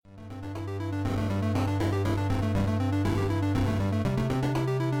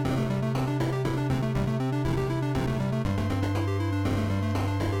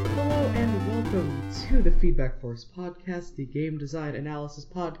to the Feedback Force podcast, the game design analysis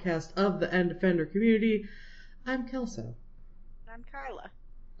podcast of the End Defender community. I'm Kelso. I'm Kyla.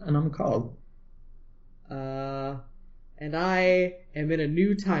 And I'm Carl. And I am in a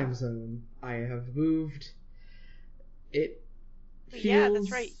new time zone. I have moved. It feels... Yeah,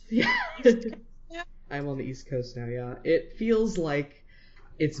 that's right. Yeah. Yeah. I'm on the East Coast now, yeah. It feels like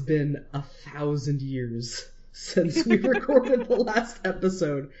it's been 1,000 years since we recorded the last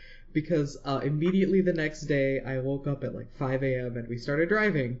episode, because immediately the next day I woke up at like 5 a.m. and we started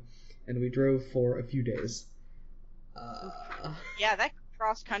driving, and we drove for a few days. Yeah, that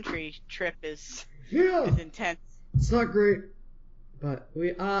cross-country trip is intense. It's not great, but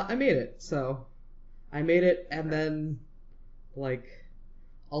I made it, so I made it, and then, like,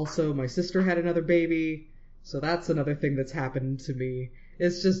 also my sister had another baby, so that's another thing that's happened to me.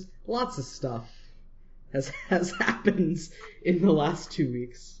 It's just lots of stuff has happened in the last 2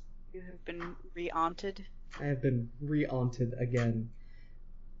 weeks. You have been re-aunted? I have been re-aunted again.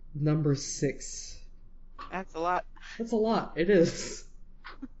 Number 6. That's a lot. That's a lot. It is.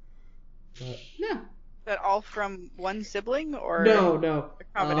 But, yeah. Is that all from one sibling, or No. a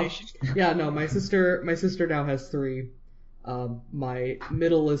combination? Yeah, no. My sister now has 3. My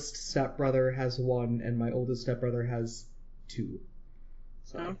middleest stepbrother has 1, and my oldest stepbrother has 2.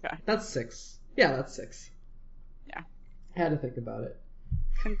 So Okay. that's 6. Yeah, that's 6. Yeah. I had to think about it.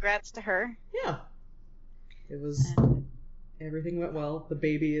 Congrats to her. Yeah. It was... Everything went well. The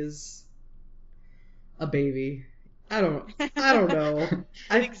baby is... a baby. I don't know.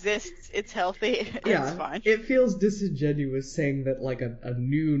 It exists. It's healthy. Yeah, It's fine. it feels disingenuous saying that, like, a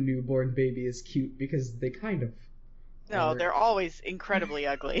newborn baby is cute, because they kind of No, are. they're always incredibly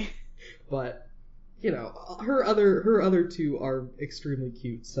ugly. But, you know, her other 2 are extremely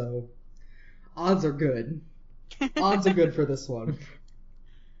cute, so odds are good. Odds are good for this one.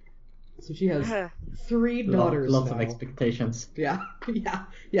 So she has 3 daughters Lots now. of expectations. Yeah,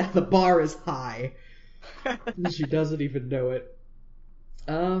 the bar is high. She doesn't even know it.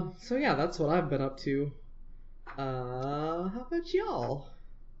 So yeah, that's what I've been up to. How about y'all?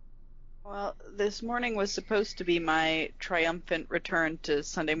 Well, this morning was supposed to be my triumphant return to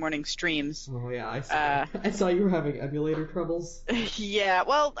Sunday morning streams. Oh yeah, I saw you were having emulator troubles. Yeah,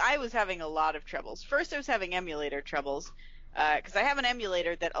 well, I was having a lot of troubles. First, I was having emulator troubles, because I have an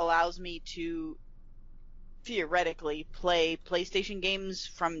emulator that allows me to theoretically play PlayStation games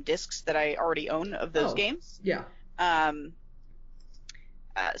from discs that I already own of those games. Yeah.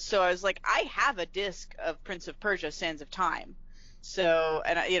 So I was like, I have a disc of Prince of Persia: Sands of Time. So,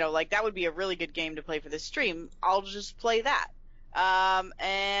 and that would be a really good game to play for this stream. I'll just play that.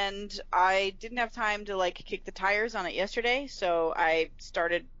 And I didn't have time to, like, kick the tires on it yesterday, so I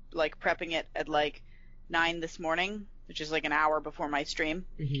started, like, prepping it at, like, 9 this morning, which is, like, an hour before my stream.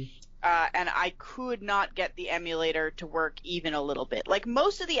 Mm-hmm. And I could not get the emulator to work even a little bit. Like,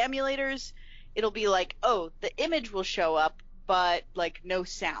 most of the emulators, it'll be like, oh, the image will show up, but, like, no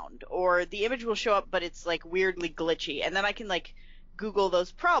sound. Or the image will show up, but it's, like, weirdly glitchy. And then I can, like, Google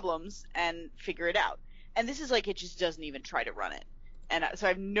those problems and figure it out. And this is, like, it just doesn't even try to run it. And so I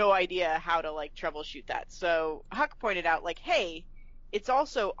have no idea how to, like, troubleshoot that. So Huck pointed out, like, hey, it's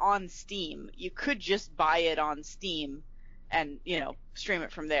also on Steam. You could just buy it on Steam and, stream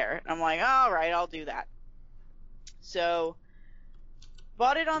it from there. And I'm like, all right, I'll do that. So,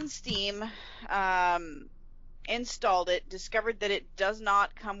 bought it on Steam, installed it, discovered that it does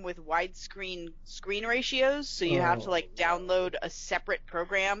not come with widescreen screen ratios, so you have to, like, download a separate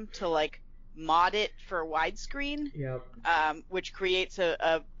program to, like, mod it for widescreen. Yep. Which creates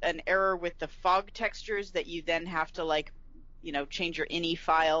an error with the fog textures that you then have to, like, change your ini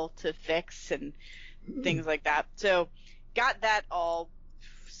file to fix and things like that. So, got that all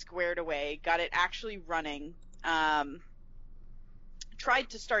squared away, got it actually running, tried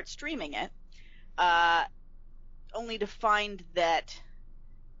to start streaming it, only to find that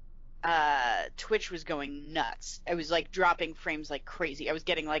Twitch was going nuts. I was, like, dropping frames like crazy. I was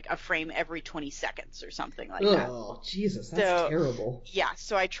getting, like, a frame every 20 seconds or something like that. Oh, Jesus, that's terrible. Yeah,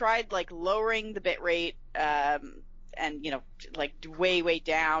 so I tried, like, lowering the bitrate, and, like, way, way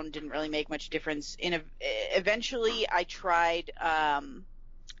down, didn't really make much difference. Eventually, I tried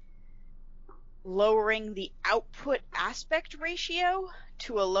lowering the output aspect ratio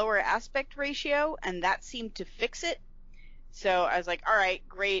to a lower aspect ratio, and that seemed to fix it. So I was like, all right,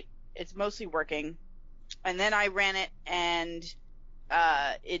 great, it's mostly working. And then I ran it, and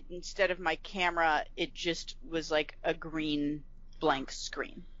instead of my camera, it just was like a green blank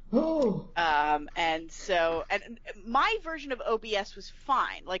screen. Oh, And my version of OBS was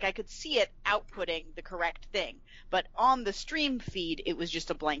fine. Like, I could see it outputting the correct thing. But on the stream feed, it was just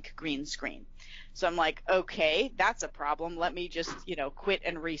a blank green screen. So I'm like, okay, that's a problem. Let me just, quit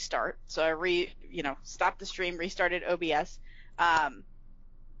and restart. So I stopped the stream, restarted OBS.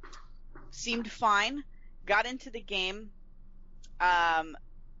 Seemed fine. Got into the game.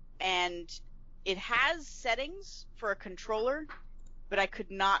 And it has settings for a controller, but I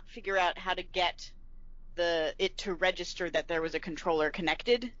could not figure out how to get it to register that there was a controller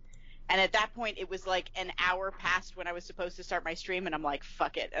connected. And at that point, it was like an hour past when I was supposed to start my stream, and I'm like,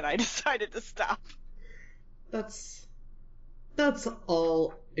 fuck it, and I decided to stop. That's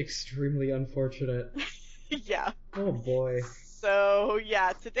all extremely unfortunate. Yeah. Oh boy. So,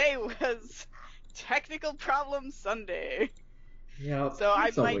 yeah, today was Technical Problem Sunday. Yeah. So I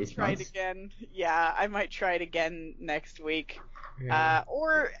That's might always try it nice. again. Yeah, I might try it again next week. Yeah.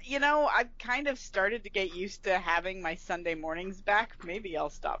 Or, I've kind of started to get used to having my Sunday mornings back. Maybe I'll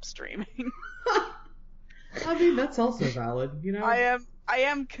stop streaming. I mean, that's also valid, I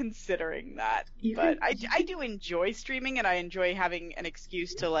am considering that. You But can- I do enjoy streaming, and I enjoy having an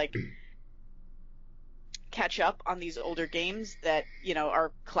excuse to, like, catch up on these older games that,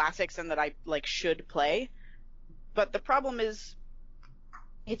 are classics and that I, like, should play. But the problem is,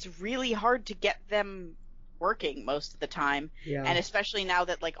 it's really hard to get them working most of the time. Yeah. And especially now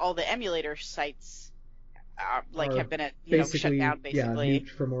that, like, all the emulator sites, Are have been, shut basically, down, basically. Yeah, nuked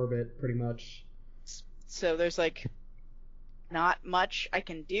from orbit, pretty much. So there's, like, not much I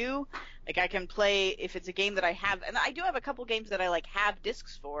can do. Like, I can play, if it's a game that I have, and I do have a couple games that I, like, have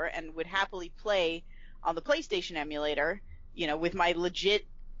discs for and would happily play on the PlayStation emulator, with my legit,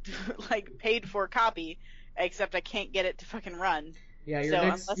 like, paid-for copy, except I can't get it to fucking run.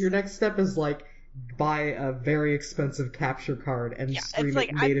 Yeah, So your next step is, like, buy a very expensive capture card and stream it's like,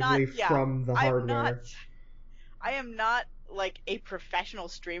 it natively I'm not, from the hardware. I am not, like, a professional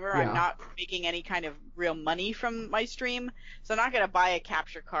streamer. Yeah. I'm not making any kind of real money from my stream, so I'm not gonna buy a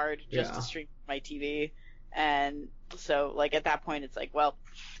capture card just Yeah. to stream my TV. And so, like, at that point, it's like, well,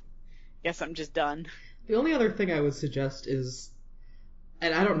 guess I'm just done. The only other thing I would suggest is,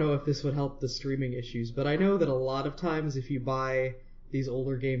 and I don't know if this would help the streaming issues, but I know that a lot of times if you buy these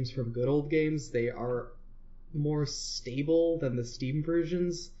older games from Good Old Games, they are more stable than the Steam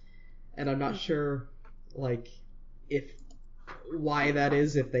versions, and I'm not sure, like, why that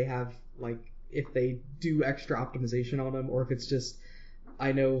is, if they have, like, if they do extra optimization on them, or if it's just,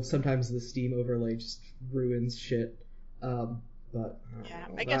 I know sometimes the Steam overlay just ruins shit, but Yeah,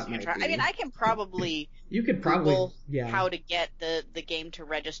 don't know, I guess that you might can try. be- I mean, I can probably You could probably, Google yeah. how to get the game to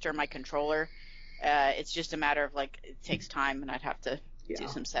register my controller. It's just a matter of, like, it takes time, and I'd have to do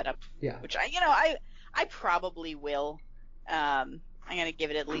some setup. Yeah. Which I probably will. I'm gonna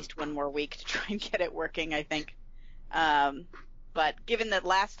give it at least one more week to try and get it working, I think. But given that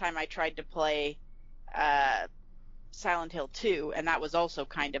last time I tried to play Silent Hill 2, and that was also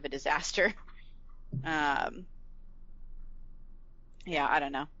kind of a disaster. Yeah, I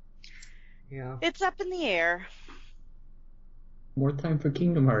don't know. Yeah. It's up in the air. More time for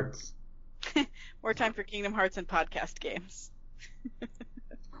Kingdom Hearts. More time for Kingdom Hearts and podcast games.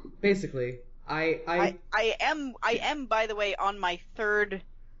 Basically, I am, by the way, on my third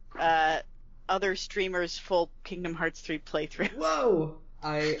other streamers' full Kingdom Hearts 3 playthrough. whoa!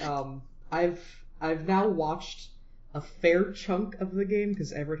 I've now watched a fair chunk of the game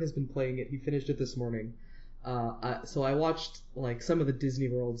because Everett has been playing it. He finished it this morning. So I watched, like, some of the Disney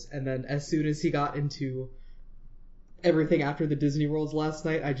Worlds, and then as soon as he got into everything after the Disney Worlds last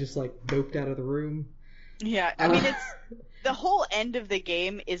night, I just, like, doped out of the room. Yeah, I mean, it's the whole end of the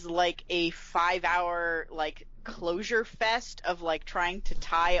game is like a 5-hour, like, closure fest of, like, trying to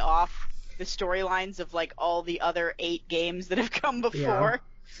tie off the storylines of, like, all the other 8 games that have come before.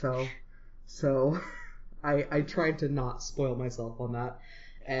 Yeah. So I tried to not spoil myself on that.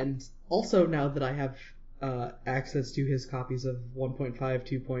 And also, now that I have access to his copies of 1.5,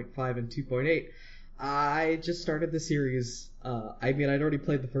 2.5, and 2.8, I just started the series. I mean, I'd already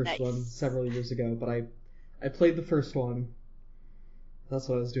played the first Nice. one several years ago, but I played the first one. That's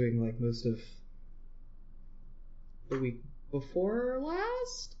what I was doing, like, most of the week before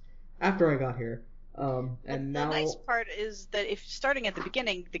last? After I got here. And now... The nice part is that if starting at the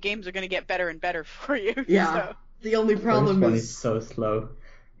beginning, the games are going to get better and better for you. Yeah. So. The only First problem one is... is so slow.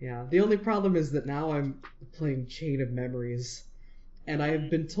 Yeah, the only problem is that now I'm playing Chain of Memories, and I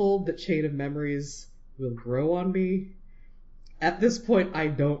have been told that Chain of Memories will grow on me. At this point, I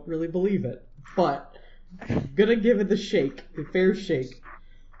don't really believe it, but I'm gonna give it the fair shake.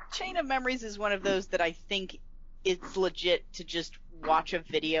 Chain of Memories is one of those that I think it's legit to just watch a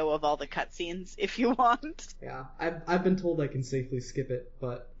video of all the cutscenes if you want. Yeah, I've been told I can safely skip it,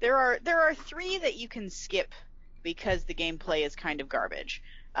 but There are 3 that you can skip because the gameplay is kind of garbage.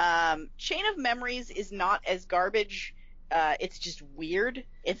 Chain of Memories is not as garbage. It's just weird.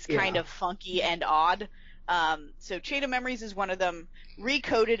 It's kind of funky and odd. So Chain of Memories is one of them.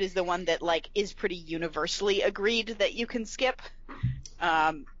 Recoded is the one that like is pretty universally agreed that you can skip.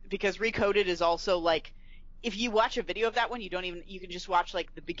 Because Recoded is also like, if you watch a video of that one, you can just watch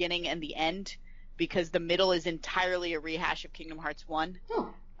like the beginning and the end, because the middle is entirely a rehash of Kingdom Hearts 1.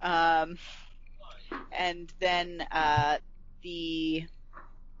 oh, And then the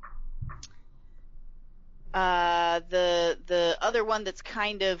other one that's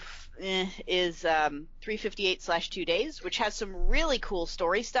kind of is 358/2 Days, which has some really cool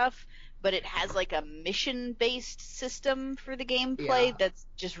story stuff, but it has like a mission-based system for the gameplay that's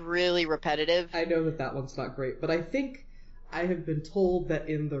just really repetitive. I know that one's not great, but I think I have been told that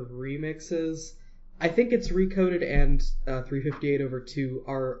in the remixes, I think it's Recoded and 358/2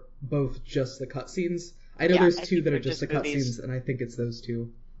 are both just the cutscenes. I know there's 2 that are just the cutscenes, and I think it's those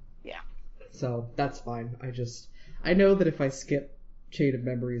 2. Yeah. So that's fine. I know that if I skip Chain of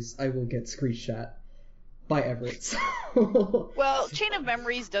Memories, I will get screenshot by Everett. So. Well, Chain of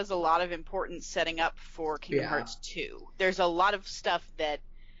Memories does a lot of important setting up for Kingdom Hearts 2. There's a lot of stuff that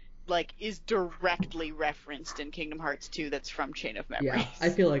like is directly referenced in Kingdom Hearts 2 that's from Chain of Memories. Yeah, I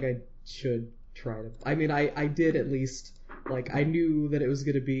feel like I should try to. I mean, I did at least, like, I knew that it was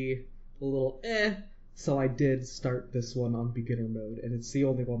going to be a little so I did start this one on beginner mode, and it's the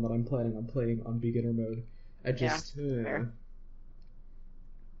only one that I'm planning on playing on beginner mode. I just... fair.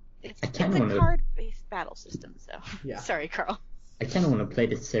 It's I a kinda wanna- card-based battle system, so... Yeah. Sorry, Carl. I kind of want to play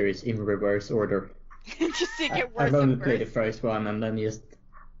this series in reverse order. Just to get worse I've only and played the worse. first one and then just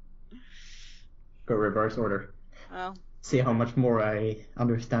go reverse order. Well, See how much more I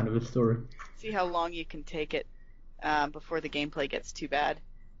understand of the story. see how long you can take it before the gameplay gets too bad.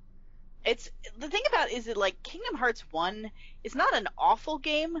 It's the thing about it is that like Kingdom Hearts 1 is not an awful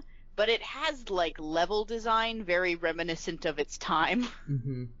game, but it has like level design very reminiscent of its time,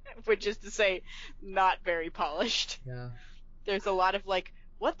 Mm-hmm. which is to say, not very polished. Yeah. There's a lot of like,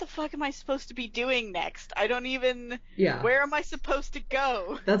 what the fuck am I supposed to be doing next? I don't even. Yeah. Where am I supposed to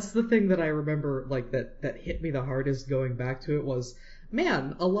go? That's the thing that I remember, like, that hit me the hardest going back to it was,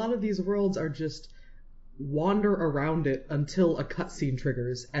 man, a lot of these worlds are just wander around it until a cutscene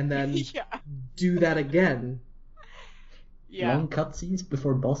triggers, and then Yeah. do that again. Yeah. Long cutscenes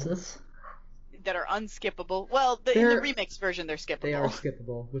before bosses. That are unskippable. Well, in They're- the remix version, they're skippable. They are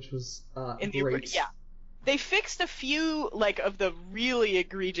skippable, which was in the great. yeah. They fixed a few like of the really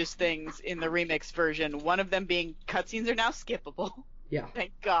egregious things in the remix version. One of them being cutscenes are now skippable. Yeah.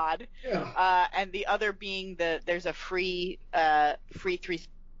 Thank God. Yeah. And the other being there's a free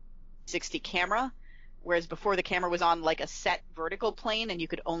 360 camera, whereas before the camera was on like a set vertical plane and you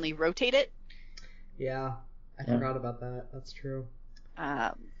could only rotate it. Yeah. I Yeah. forgot about that. That's true.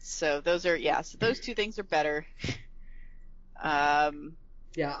 So those 2 things are better.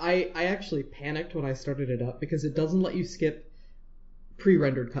 Yeah, I actually panicked when I started it up because it doesn't let you skip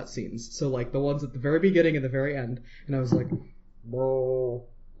pre-rendered cutscenes. So, like, the ones at the very beginning and the very end. And I was like, no,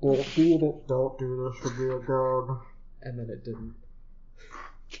 don't do this to me again. And then it didn't.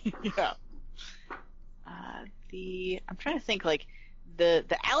 Yeah. I'm trying to think, like, the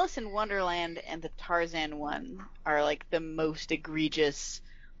Alice in Wonderland and the Tarzan one are, like, the most egregious,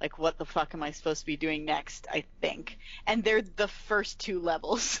 like, what the fuck am I supposed to be doing next, I think. And they're the first 2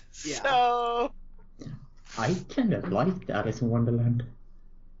 levels. Yeah. So, I kind of liked Alice in Wonderland.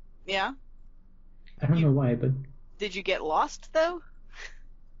 yeah. I don't know why, but Did you get lost, though?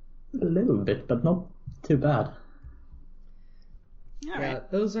 a little bit, but not too bad. All Yeah,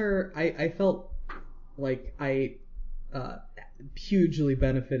 right. those are... I felt like I hugely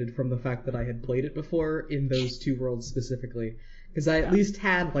benefited from the fact that I had played it before in those 2 worlds specifically. Because I at least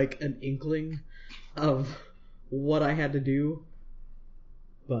had, like, an inkling of what I had to do.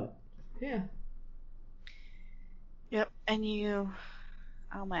 But, yeah. Yep, and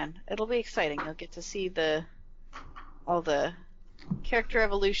oh man, it'll be exciting. You'll get to see all the character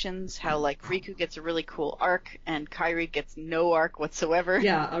evolutions, how like Riku gets a really cool arc and Kairi gets no arc whatsoever.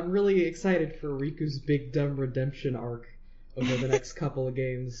 Yeah, I'm really excited for Riku's big dumb redemption arc over the next couple of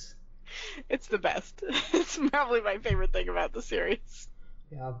games. It's the best. It's probably my favorite thing about the series.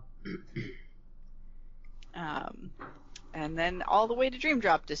 Yeah. And then all the way to Dream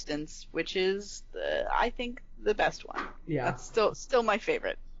Drop Distance, which is I think the best one. Yeah. That's still my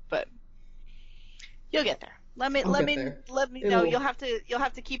favorite, but you'll get there. Let me I'll know. get there. You'll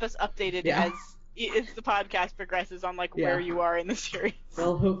have to keep us updated Yeah. as the podcast progresses on like where you are in the series.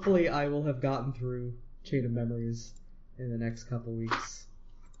 Well, hopefully I will have gotten through Chain of Memories in the next couple weeks.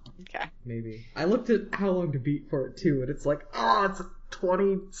 Okay. Maybe. I looked at how long to beat for it too, and it's like, it's a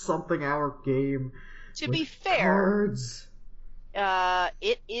 20-something hour game. To with be fair, cards.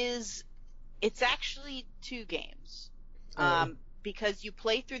 It's actually 2 games. Oh. Because you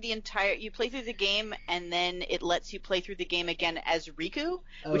play through the game, and then it lets you play through the game again as Riku,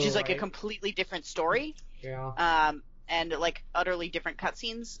 which is like a completely different story. Yeah. And like utterly different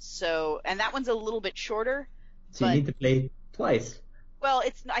cutscenes. So, and that one's a little bit shorter. So you need to play twice. Well,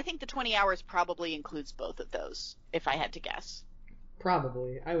 I think the 20 hours probably includes both of those, if I had to guess.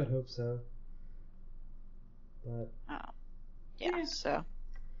 Probably. I would hope so. But. Yeah. So.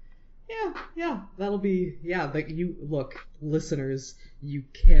 Yeah, that'll be, look, listeners, you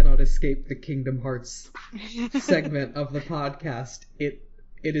cannot escape the Kingdom Hearts segment of the podcast. It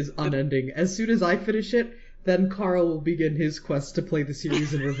is unending. As soon as I finish it, then Carl will begin his quest to play the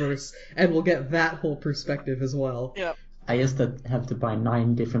series in reverse, and we'll get that whole perspective as well. Yep. I just have to buy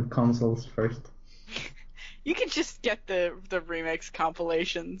 9 different consoles first. You can just get the remix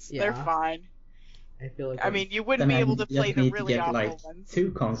compilations. Yeah. They're fine. I feel like you wouldn't be able to play the really awful like ones.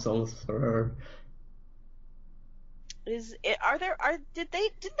 2 consoles or. Didn't they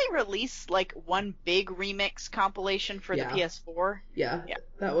release like one big remix compilation for the PS4? Yeah.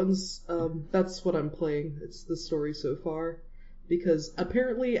 That one's that's what I'm playing. It's the story so far. Because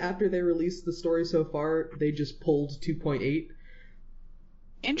apparently after they released the story so far, they just pulled 2.8.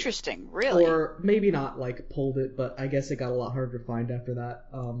 Interesting, really? Or maybe not like pulled it, but I guess it got a lot harder to find after that.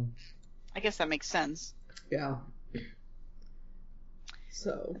 I guess that makes sense. Yeah.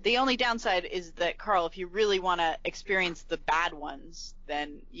 So. The only downside is that, Carl, if you really want to experience the bad ones,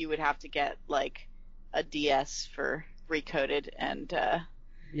 then you would have to get, like, a DS for Recoded and,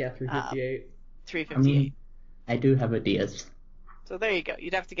 358. 358. I mean, I do have a DS. So there you go.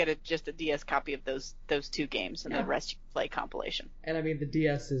 You'd have to get just a DS copy of those 2 games, and the rest you can play compilation. And I mean, the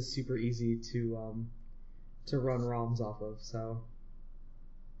DS is super easy to run ROMs off of, so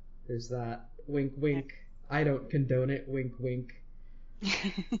there's that. Wink, wink. I don't condone it. Wink, wink.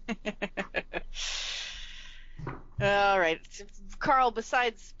 All right, Carl.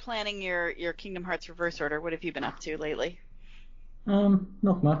 Besides planning your Kingdom Hearts Reverse Order, what have you been up to lately?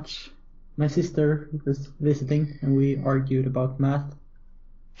 Not much. My sister was visiting, and we argued about math.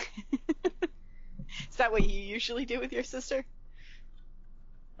 Is that what you usually do with your sister?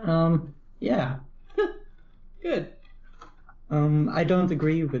 Yeah. Good. I don't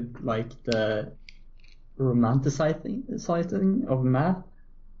agree with like the romanticizing of math,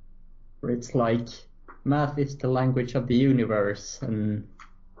 where it's like math is the language of the universe, and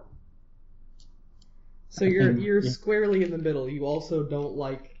so you're squarely in the middle. You also don't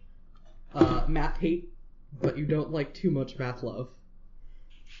like math hate, but you don't like too much math love.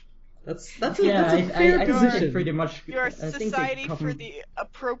 That's a fair position. Pretty much. You're a society for the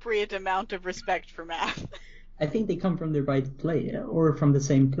appropriate amount of respect for math. I think they come from the right place, or from the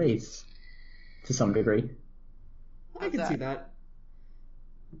same place, to some degree. I can see that.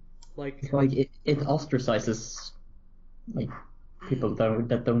 Like it ostracizes like people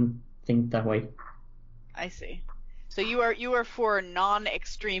that don't think that way. I see. So you are for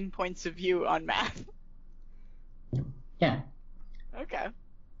non-extreme points of view on math. Yeah. Okay.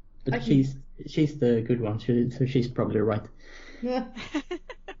 But she's the good one, so she's probably right. Yeah.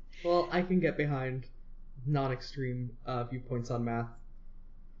 Well, I can get behind non-extreme viewpoints on math.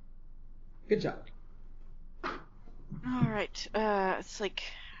 Good job. All right. It's like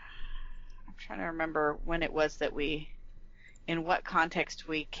I'm trying to remember when it was that in what context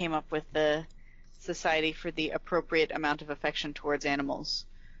we came up with the Society for the Appropriate Amount of Affection Towards Animals,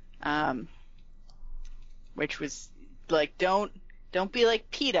 which was like don't be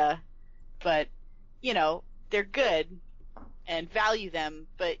like PETA, but they're good and value them,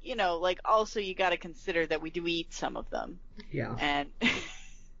 but like also you got to consider that we do eat some of them. Yeah. And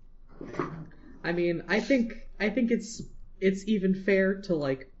I mean, I think it's even fair to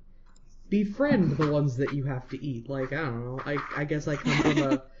like befriend the ones that you have to eat. Like, I don't know. I guess I come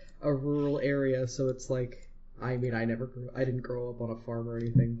from a rural area, so it's like, I mean, I didn't grow up on a farm or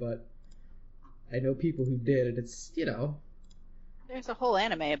anything, but I know people who did, and it's, There's a whole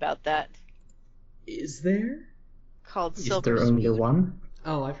anime about that. Is there? Called Is Silver there Spoon. only one?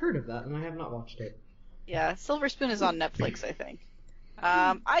 Oh, I've heard of that, and I have not watched it. Yeah, Silver Spoon is on Netflix, I think.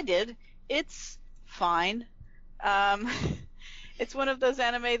 I did. It's fine. It's one of those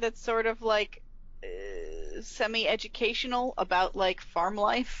anime that's sort of like semi-educational about like farm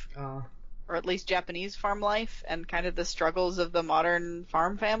life, or at least Japanese farm life, and kind of the struggles of the modern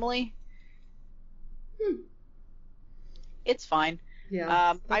farm family. It's fine.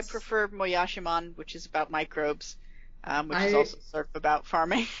 Yeah. I prefer Moyashiman, which is about microbes, which is I also sort of about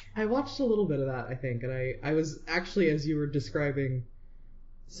farming. I watched a little bit of that, I think, and I was actually, as you were describing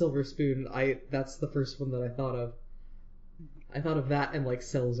Silver Spoon, that's the first one that I thought of. I thought of that and like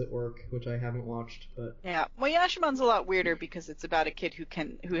Cells at Work, which I haven't watched, but Yeah, Moyashiman's a lot weirder because it's about a kid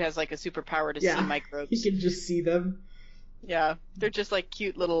who has like a superpower to see you microbes. can just see them. Yeah, they're just like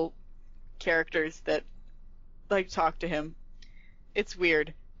cute little characters that like talk to him. It's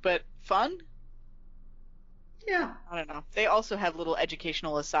weird, but fun? Yeah. I don't know. They also have little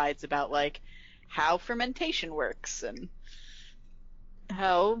educational asides about like how fermentation works and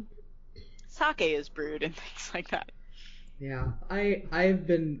how sake is brewed and things like that. Yeah. I've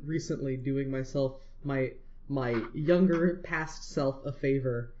been recently doing myself my younger past self a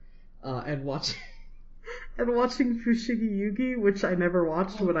favor, and watching Fushigi Yugi, which I never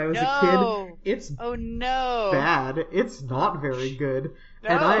watched when I was a kid. It's bad. It's not very good. No.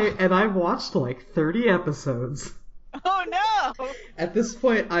 And I've watched like 30 episodes. Oh no! At this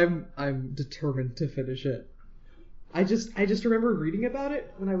point, I'm determined to finish it. I just remember reading about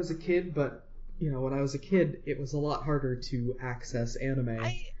it when I was a kid, but when I was a kid, it was a lot harder to access anime.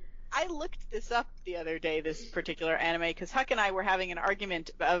 I looked this up the other day, this particular anime, because Huck and I were having an argument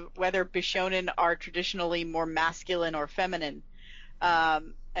of whether Bishonen are traditionally more masculine or feminine.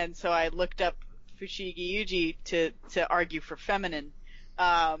 And so I looked up Fushigi Yugi to argue for feminine.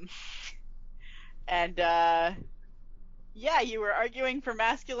 Yeah, you were arguing for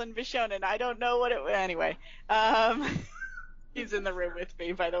masculine Bishonen. I don't know what it was. Anyway. He's in the room with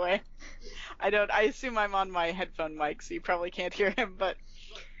me, by the way. I assume I'm on my headphone mic, so you probably can't hear him, but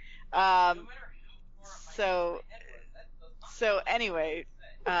so anyway,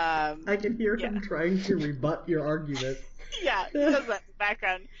 I can hear him trying to rebut your argument. Yeah, he does that in the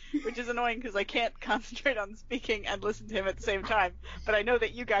background, which is annoying because I can't concentrate on speaking and listen to him at the same time, but I know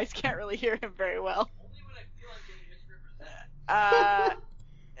that you guys can't really hear him very well.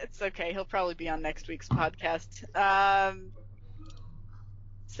 It's okay, he'll probably be on next week's podcast.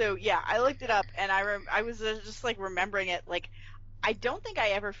 So yeah, I looked it up and I was just like remembering it. Like, I don't think I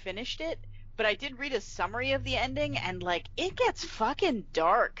ever finished it, but I did read a summary of the ending and like it gets fucking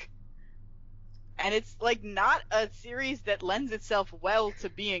dark. And it's like not a series that lends itself well to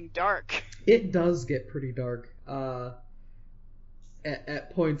being dark. It does get pretty dark.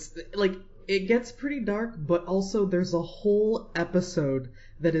 At points, like it gets pretty dark, but also there's a whole episode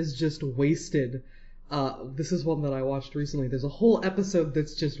that is just wasted. This is one that I watched recently. There's a whole episode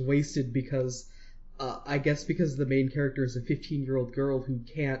that's just wasted because, I guess because the main character is a 15-year-old girl who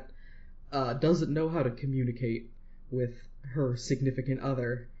doesn't know how to communicate with her significant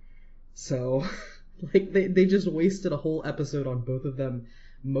other. So, like, they just wasted a whole episode on both of them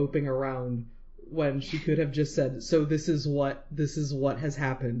moping around when she could have just said, so this is what has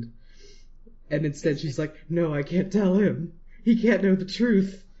happened. And instead she's like, no, I can't tell him. He can't know the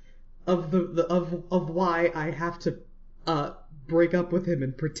truth of of why I have to break up with him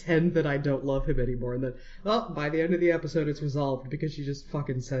and pretend that I don't love him anymore. And then, well, by the end of the episode, it's resolved because she just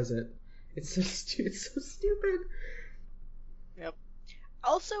fucking says it. It's so stupid. Yep.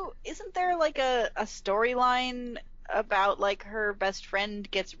 Also, isn't there like a storyline about like her best friend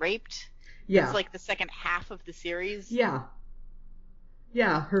gets raped? Yeah. It's like the second half of the series. Yeah.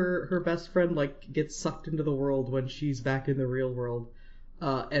 Yeah, her best friend like gets sucked into the world when she's back in the real world.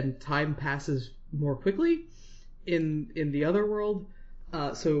 And time passes more quickly in the other world.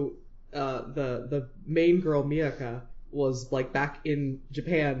 So the main girl, Miyaka, was like back in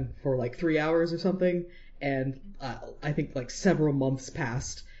Japan for like 3 hours or something, and I think like several months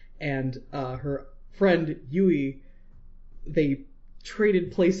passed, and her friend Yui, they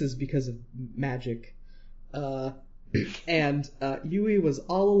traded places because of magic. And Yui was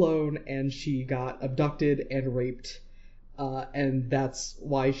all alone, and she got abducted and raped. And that's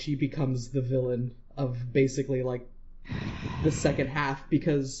why she becomes the villain of basically like the second half,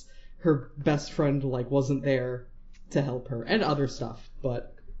 because her best friend like wasn't there to help her and other stuff,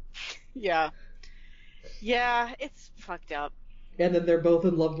 but yeah, it's fucked up. And then they're both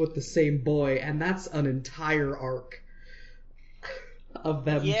in love with the same boy, and that's an entire arc of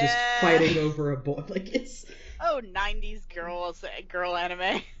them just fighting over a boy. Like, it's 90s girl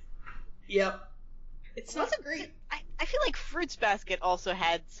anime. Yep. It's not great. I feel like Fruits Basket also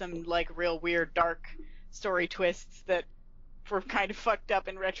had some like real weird dark story twists that were kind of fucked up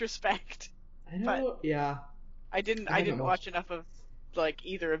in retrospect. I know. Yeah. I didn't watch enough of like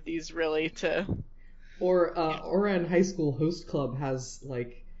either of these really to. Or Ouran High School Host Club has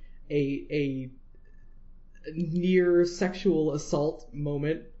like a near sexual assault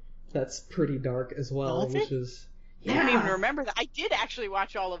moment that's pretty dark as well, Was it? which is I don't even remember that. I did actually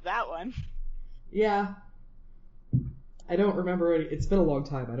watch all of that one. Yeah. I don't remember it's been a long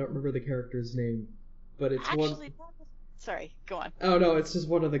time. I don't remember the character's name, but it's Actually, sorry, go on. Oh no, it's just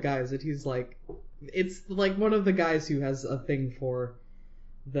one of the guys that he's like, it's like one of the guys who has a thing for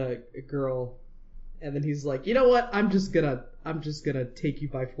the girl, and then he's like, you know what? I'm just gonna take you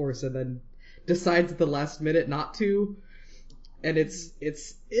by force, and then decides at the last minute not to, and it's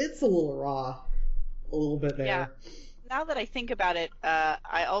a little raw, a little bit there. Yeah. Now that I think about it,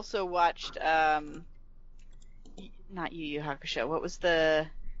 I also watched not Yu Yu Hakusho. What was the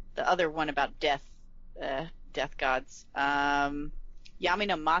other one about death gods?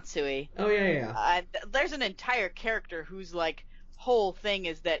 Yamina Matsui. Oh yeah. There's an entire character whose like whole thing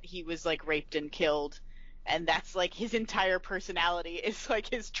is that he was like raped and killed, and that's like his entire personality is like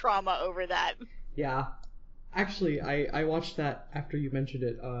his trauma over that. Yeah. Actually, I watched that after you mentioned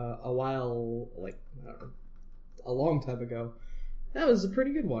it a while, like a long time ago. That was a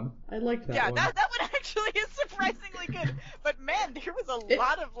pretty good one. I liked that one. Yeah, that one actually is surprisingly good. But man, there was a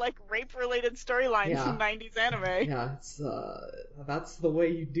lot of like rape-related storylines in 90s anime. Yeah, it's that's the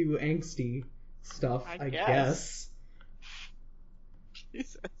way you do angsty stuff, I guess.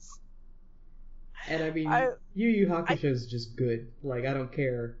 Jesus. And I mean, Yu Yu Hakusho is just good. Like, I don't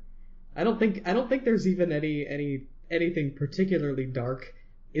care. I don't think there's even anything particularly dark.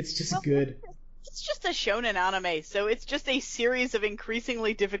 It's just good. It's just a shonen anime, so it's just a series of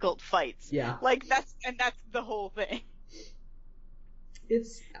increasingly difficult fights. Yeah. Like that's the whole thing.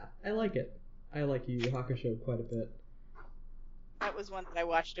 I like it. I like Yu Yu Hakusho quite a bit. That was one that I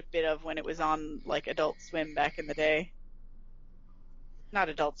watched a bit of when it was on like Adult Swim back in the day. Not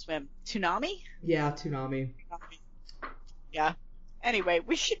Adult Swim. Toonami? Yeah, Toonami. Yeah. Anyway,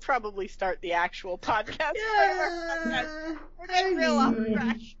 we should probably start the actual podcast. Yeah. We're getting real off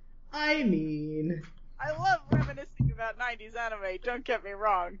track. I mean, I love reminiscing about 90s anime, don't get me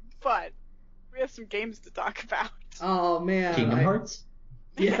wrong, but we have some games to talk about. Oh man. Kingdom Hearts?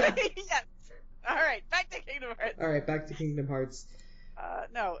 Yeah. Yes. Alright, back to Kingdom Hearts. Alright, back to Kingdom Hearts.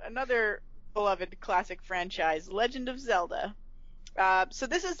 No, another beloved classic franchise, Legend of Zelda. So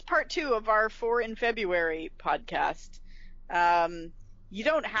this is part 2 of our 4 in February podcast. You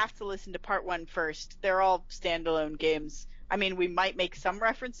don't have to listen to part 1 first. They're all standalone games. I mean, we might make some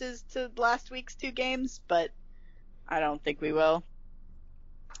references to last week's 2 games, but I don't think we will.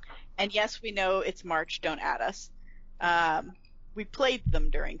 And yes, we know it's March, don't add us. We played them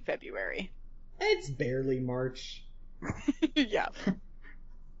during February. It's barely March. Yeah.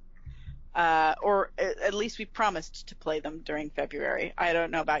 Or at least we promised to play them during February. I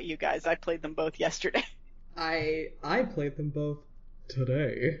don't know about you guys. I played them both yesterday. I played them both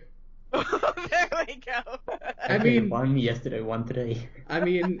today. There we go. I mean, one yesterday, one today. I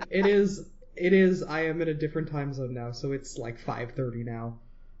mean, it is. I am in a different time zone now, so it's like 5:30 now,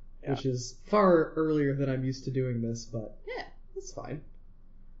 which is far earlier than I'm used to doing this. But yeah, it's fine.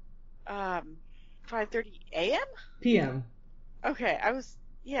 5:30 a.m. p.m. Okay,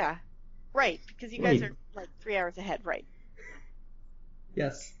 right, because you guys are like 3 hours ahead, right?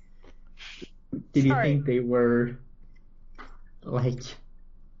 Yes. Did you think they were like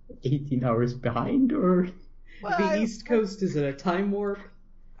 18 hours behind, or? Well, the East Coast is in a time warp.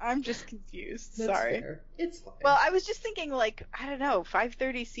 I'm just confused. That's Sorry. Fair. It's fine. Well, I was just thinking, like, I don't know,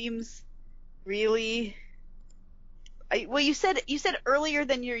 5:30 seems really. Well, you said earlier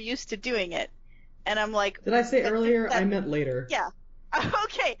than you're used to doing it, and I'm like. Did I say earlier? I meant later. Yeah.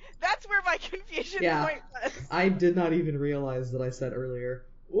 Okay, that's where my confusion point was. I did not even realize that I said earlier.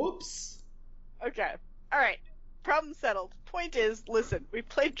 Whoops. Okay. All right. Problem settled. Point is, listen, we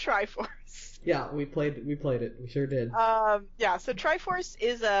played Triforce. Yeah, we played it. We sure did. Yeah, so Triforce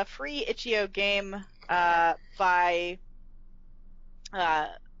is a free itch.io game by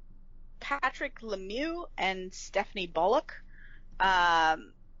Patrick Lemieux and Stephanie Bullock.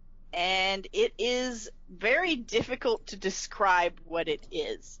 And it is very difficult to describe what it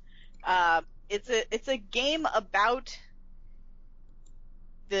is. It's a game about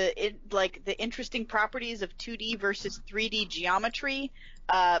the interesting properties of 2D versus 3D geometry,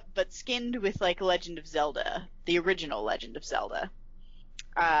 but skinned with like Legend of Zelda, the original Legend of Zelda.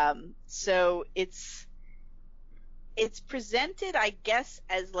 So it's presented, I guess,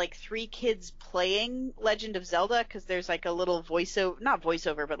 as like 3 kids playing Legend of Zelda, because there's like a little not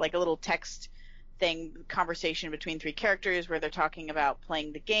voiceover, but like a little text thing, conversation between 3 characters where they're talking about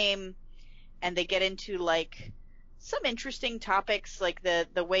playing the game, and they get into like some interesting topics, like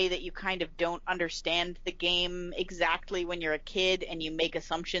the way that you kind of don't understand the game exactly when you're a kid, and you make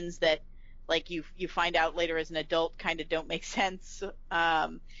assumptions that like you find out later as an adult kind of don't make sense.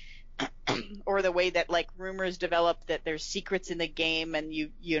 or the way that like rumors develop that there's secrets in the game and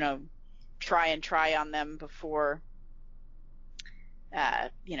you know try on them before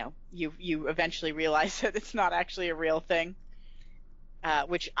you know you eventually realize that it's not actually a real thing.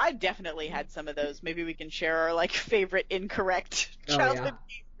 Which I definitely had some of those. Maybe we can share our like favorite incorrect childhood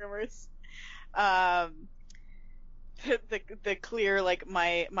game rumors. The clear like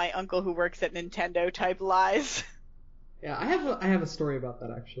my uncle who works at Nintendo type lies. Yeah, I have a story about that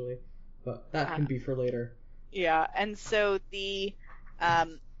actually, but that can be for later. Yeah, and so the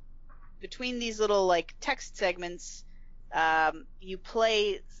between these little like text segments, you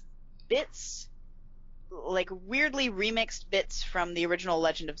play bits, like weirdly remixed bits from the original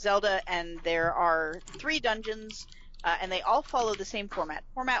Legend of Zelda, and there are 3 dungeons, and they all follow the same format.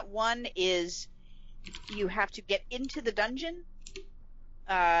 Format 1 is you have to get into the dungeon,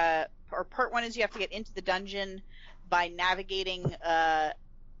 or part 1 is you have to get into the dungeon by navigating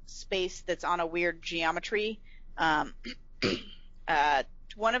space that's on a weird geometry. One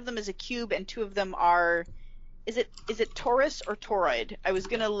of them is a cube, and 2 of them are. Is it torus or toroid? I was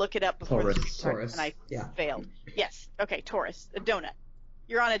gonna look it up before the start, and I failed. Yes, okay, torus, a donut.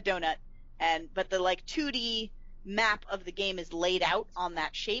 You're on a donut, but the like 2D map of the game is laid out on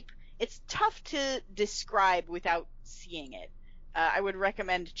that shape. It's tough to describe without seeing it. I would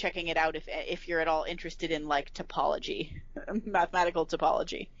recommend checking it out if you're at all interested in like topology, mathematical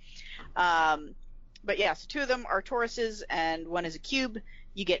topology. But yeah, so 2 of them are toruses and 1 is a cube.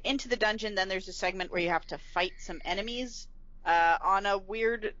 You get into the dungeon, then there's a segment where you have to fight some enemies on a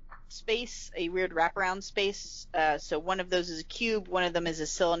weird space, a weird wraparound space. So 1 of those is a cube, 1 of them is a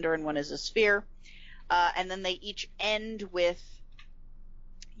cylinder, and 1 is a sphere. And then they each end with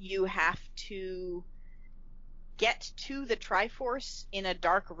you have to get to the Triforce in a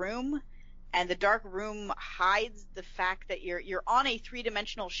dark room, and the dark room hides the fact that you're on a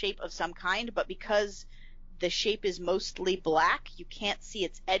 3-dimensional shape of some kind, but because the shape is mostly black, you can't see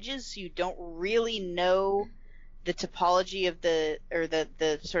its edges, so you don't really know the topology of the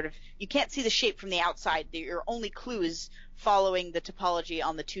sort of, you can't see the shape from the outside. Your only clue is following the topology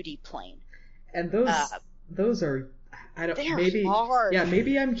on the 2D plane. And those are, I don't, they're maybe hard. Yeah,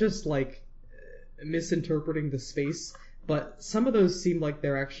 maybe I'm just like misinterpreting the space, but some of those seem like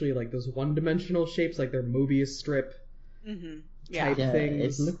they're actually like those 1-dimensional shapes, like they're Mobius strip. Mm-hmm. Type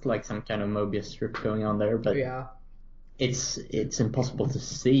things. It looked like some kind of Mobius strip going on there, but it's impossible to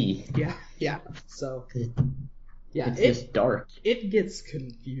see. Yeah. So it's just dark. It gets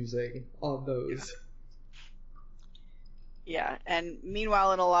confusing on those. Yeah, and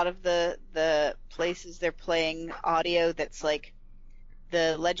meanwhile, in a lot of the places they're playing audio that's like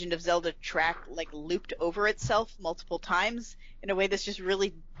the Legend of Zelda track like looped over itself multiple times in a way that's just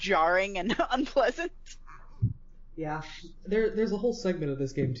really jarring and unpleasant. Yeah, there's a whole segment of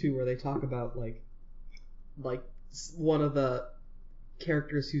this game too where they talk about like one of the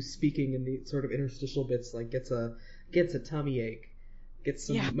characters who's speaking in the sort of interstitial bits like gets a tummy ache, gets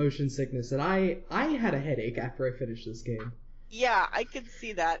some motion sickness, and I had a headache after I finished this game. Yeah, I could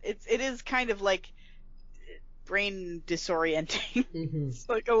see that. It is kind of like brain disorienting. Mm-hmm. It's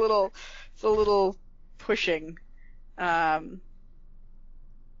like a little pushing. In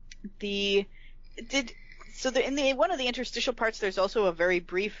one of the interstitial parts, there's also a very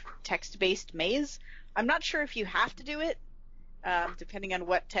brief text-based maze. I'm not sure if you have to do it, depending on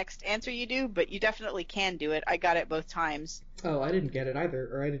what text answer you do, but you definitely can do it. I got it both times. Oh, I didn't get it either,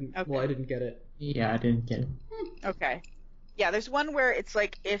 or I didn't. Okay. Well, I didn't get it. Yeah, I didn't get it. Okay. Yeah, there's one where it's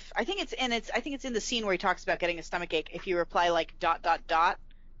like I think it's in the scene where he talks about getting a stomachache. If you reply like ...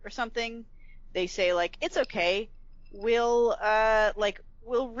 or something, they say like it's okay. We'll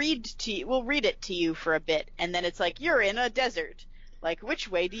read it to you for a bit, and then it's like you're in a desert. Like which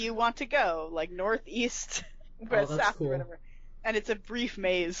way do you want to go? Like north, east, west, south, cool. Or whatever. And it's a brief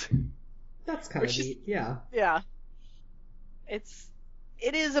maze. That's kind of neat. Yeah. Yeah.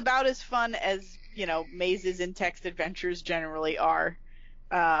 It is about as fun as, mazes in text adventures generally are,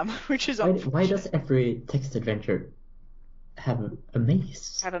 which is why does every text adventure have a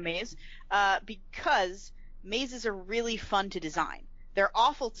maze? Have a maze? Because mazes are really fun to design. They're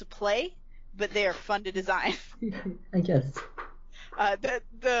awful to play, but they are fun to design. I guess.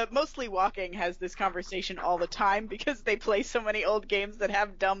 The Mostly Walking has this conversation all the time because they play so many old games that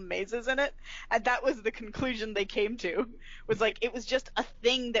have dumb mazes in it, and that was the conclusion they came to. Was like it was just a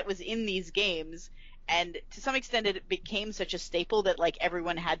thing that was in these games, and to some extent it became such a staple that like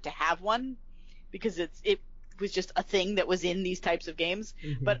everyone had to have one because it was just a thing that was in these types of games.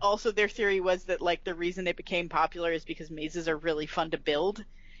 Mm-hmm. But also their theory was that like the reason it became popular is because mazes are really fun to build,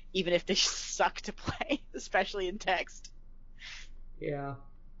 even if they suck to play, especially in text. Yeah.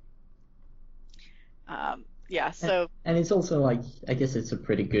 Yeah, so And it's also like, I guess it's a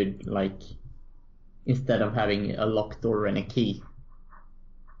pretty good, like, instead of having a locked door and a key,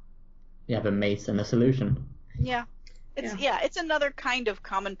 you have a maze and a solution. yeah. It's another kind of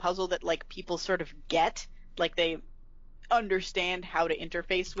common puzzle that like people sort of get, like they understand how to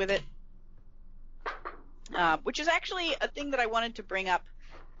interface with it. Which is actually a thing that I wanted to bring up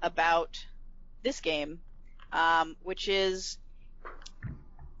about this game, which is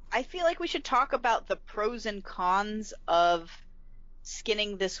I feel like we should talk about the pros and cons of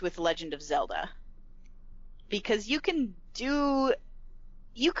skinning this with Legend of Zelda. Because you could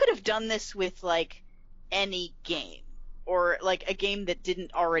have done this with like any game, or like a game that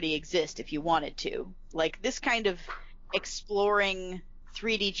didn't already exist if you wanted to. Like this kind of exploring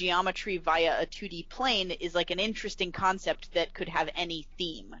 3D geometry via a 2D plane is like an interesting concept that could have any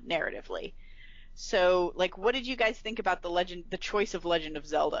theme narratively. So, like, what did you guys think about the choice of Legend of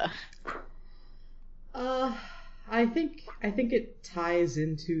Zelda? I think it ties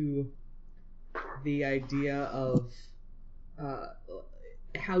into the idea of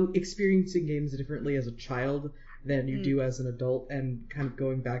how experiencing games differently as a child than you do as an adult, and kind of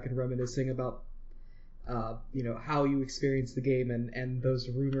going back and reminiscing about how you experience the game and those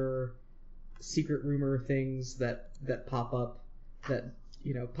secret rumor things that pop up that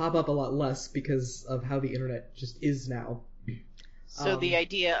pop up a lot less because of how the internet just is now. So the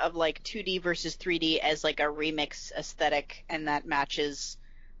idea of like 2D versus 3D as like a remix aesthetic, and that matches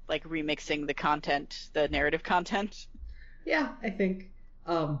like remixing the content, the narrative content. Yeah, I think.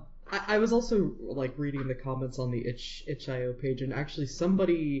 I was also like reading the comments on the itch.io page, and actually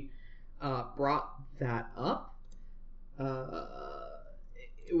somebody brought that up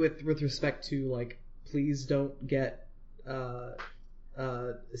with respect to like, please don't get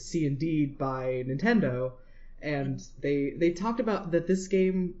C and D by Nintendo, and they talked about that this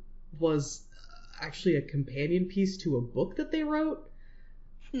game was actually a companion piece to a book that they wrote.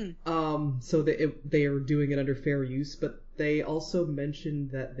 So they are doing it under fair use, but they also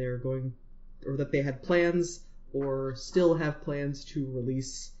mentioned that that they had plans or still have plans to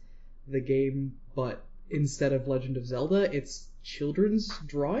release the game, but instead of Legend of Zelda, it's children's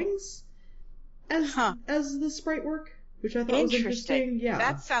drawings as the sprite work, which I thought was interesting. Yeah,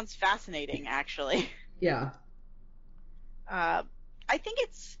 that sounds fascinating, actually. Yeah. I think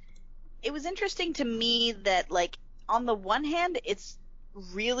it was interesting to me that, like, on the one hand, it's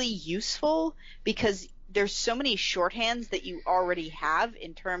really useful because there's so many shorthands that you already have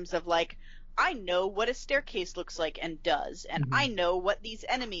in terms of, like, I know what a staircase looks like and does, and I know what these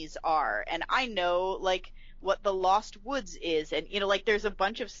enemies are, and I know, like, what the Lost Woods is, and, like, there's a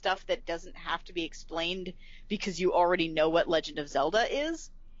bunch of stuff that doesn't have to be explained because you already know what Legend of Zelda is.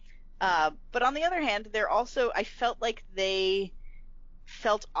 But on the other hand, I felt like they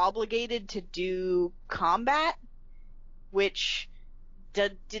felt obligated to do combat, which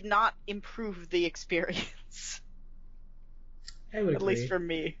did not improve the experience. I would agree. At least for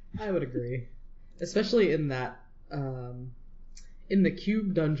me. I would agree. Especially in that, in the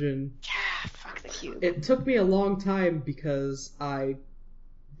cube dungeon. Yeah, fuck the cube. It took me a long time because I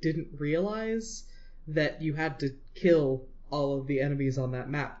didn't realize that you had to kill all of the enemies on that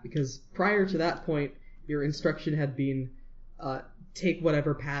map, because prior to that point, your instruction had been, take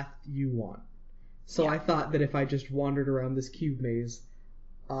whatever path you want. So I thought that if I just wandered around this cube maze,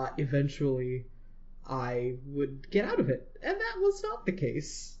 eventually I would get out of it. And that was not the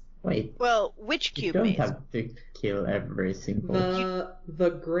case. Wait. Well, which cube maze? You don't have to kill every single... The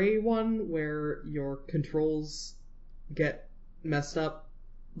gray one where your controls get messed up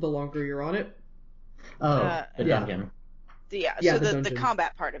the longer you're on it. Oh, the dungeon. So the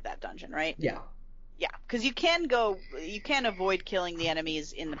combat part of that dungeon, right? Yeah. Yeah, because you can avoid killing the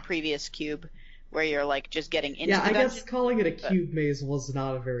enemies in the previous cube, where you're like just getting into the dungeon. Yeah, I guess calling it a cube maze was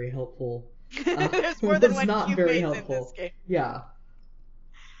not a very helpful. There's more than one cube maze in this game. Yeah.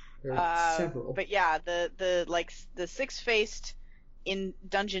 There are several. But yeah, the six-faced in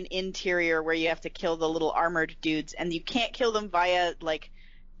dungeon interior where you have to kill the little armored dudes, and you can't kill them via like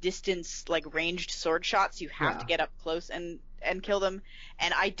distance, like ranged sword shots. You have to get up close and kill them.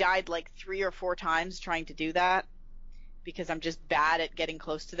 And I died like 3 or 4 times trying to do that because I'm just bad at getting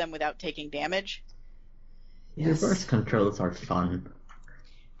close to them without taking damage. Yes. Reverse controls are fun.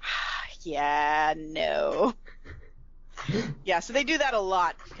 Yeah, no. Yeah, so they do that a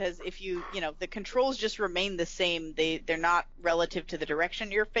lot because if the controls just remain the same. They're not relative to the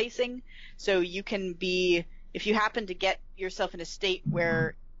direction you're facing. So you can be, if you happen to get yourself in a state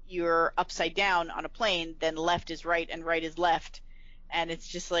where you're upside down on a plane, then left is right and right is left. And it's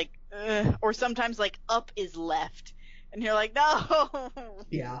just like, ugh. Or sometimes like up is left. And you're like, no!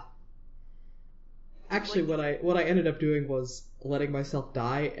 Yeah. Actually, what I ended up doing was letting myself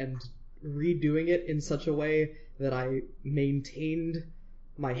die and redoing it in such a way that I maintained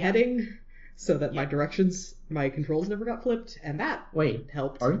my heading so that my controls never got flipped, and that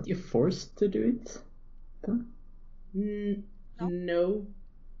helped. Aren't you forced to do it? No.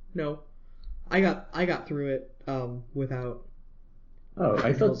 I got through it without. Oh,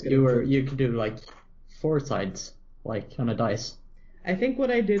 I thought you could do like 4 sides, like on a dice. I think what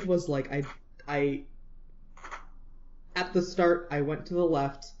I did was like I at the start I went to the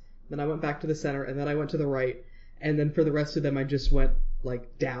left, then I went back to the center, and then I went to the right, and then for the rest of them I just went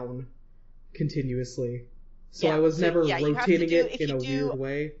like down continuously. So I was never rotating it in a weird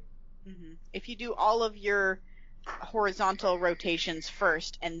way. Mm-hmm. If you do all of your horizontal rotations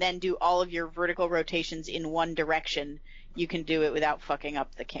first and then do all of your vertical rotations in one direction, you can do it without fucking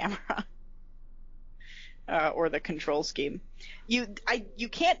up the camera. Or the control scheme. You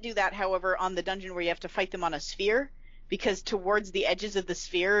can't do that, however, on the dungeon where you have to fight them on a sphere, because towards the edges of the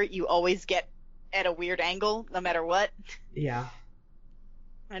sphere you always get at a weird angle, no matter what. Yeah.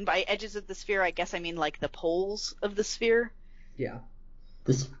 And by edges of the sphere, I guess I mean like the poles of the sphere. Yeah.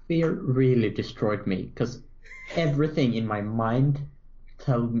 The sphere really destroyed me, because everything in my mind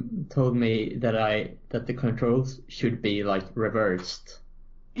told me that the controls should be like reversed.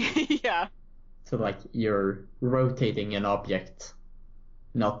 Yeah. So like you're rotating an object,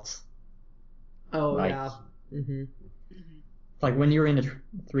 not. Oh yeah. Mhm. Like when you're in a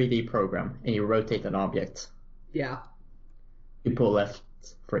 3D program and you rotate an object. Yeah. You pull left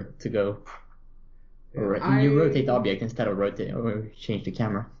for it to go. Or you rotate the object instead of rotate or change the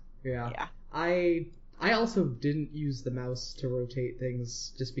camera. Yeah. I also didn't use the mouse to rotate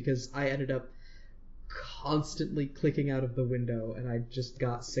things just because I ended up constantly clicking out of the window and I just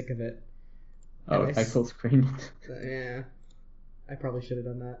got sick of it. Oh, I full screened it. Yeah. I probably should have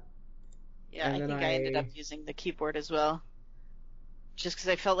done that. Yeah, I think I ended up using the keyboard as well. Just because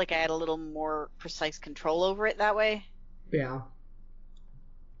I felt like I had a little more precise control over it that way. Yeah.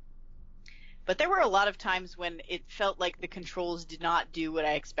 But there were a lot of times when it felt like the controls did not do what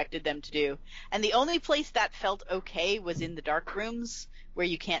I expected them to do. And the only place that felt okay was in the dark rooms where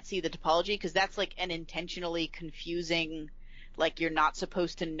you can't see the topology, because that's like an intentionally confusing, like you're not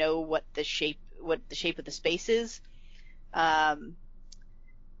supposed to know what the shape of the space is. But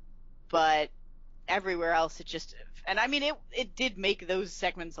everywhere else it just, and I mean it did make those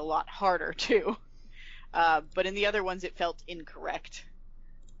segments a lot harder too. But in the other ones it felt incorrect.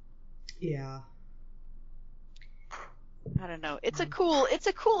 Yeah. I don't know. It's a cool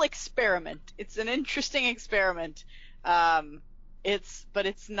experiment. It's an interesting experiment. But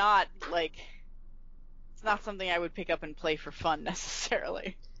it's not something I would pick up and play for fun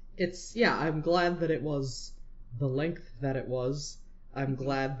necessarily. I'm glad that it was the length that it was. I'm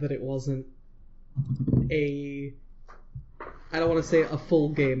glad that it wasn't I don't want to say a full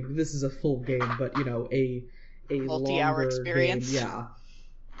game. This is a full game, but a multi-hour experience. Game.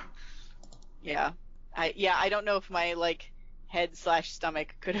 Yeah. I don't know if my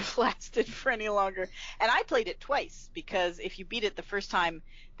head/stomach could have lasted for any longer. And I played it twice, because if you beat it the first time,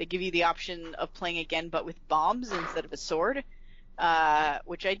 they give you the option of playing again but with bombs instead of a sword,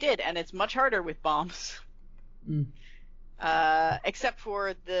 which I did, and it's much harder with bombs. Except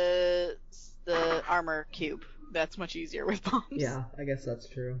for the armor cube. That's much easier with bombs. Yeah, I guess that's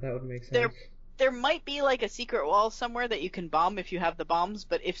true. That would make sense. There might be like a secret wall somewhere that you can bomb if you have the bombs,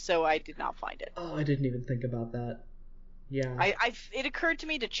 but if so, I did not find it. Oh, I didn't even think about that. Yeah. It occurred to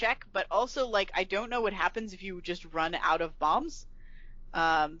me to check, but also I don't know what happens if you just run out of bombs.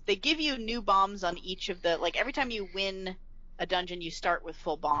 They give you new bombs on each of the, every time you win a dungeon, you start with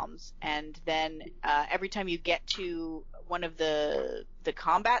full bombs, and then every time you get to one of the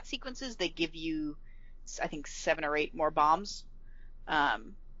combat sequences, they give you, I think, 7 or 8 more bombs.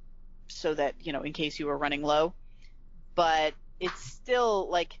 So that, in case you were running low. But it's still,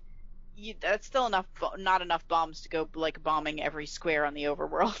 that's still not enough bombs to go, bombing every square on the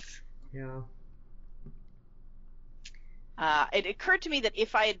overworld. Yeah. It occurred to me that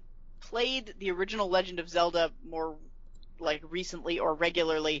if I had played the original Legend of Zelda more, recently or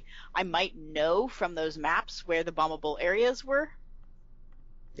regularly, I might know from those maps where the bombable areas were.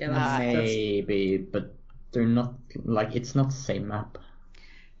 Yeah, maybe, but they're not, it's not the same map.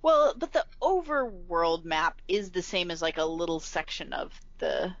 Well, but the overworld map is the same as a little section of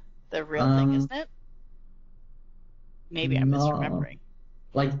the real thing, isn't it? Maybe I'm misremembering.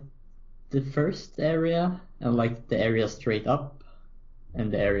 The first area and the area straight up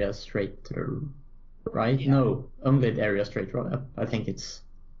and the area straight to the right. Yeah. No, only the area straight up. I think it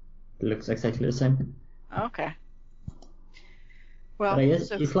looks exactly the same. Okay. Well, but I guess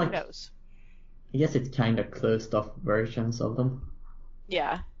so it's who knows? I guess it's kind of closed off versions of them.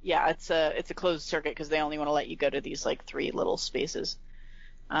 Yeah, it's a closed circuit because they only want to let you go to these like 3 little spaces.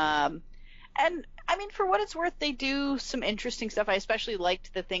 And I mean, for what it's worth, they do some interesting stuff. I especially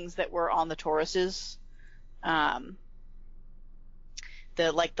liked the things that were on the Tauruses.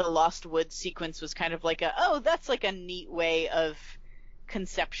 The Lost Woods sequence was kind of like that's like a neat way of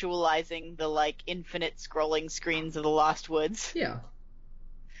conceptualizing the like infinite scrolling screens of the Lost Woods. Yeah.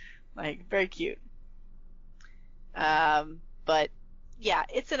 Like, very cute. But yeah,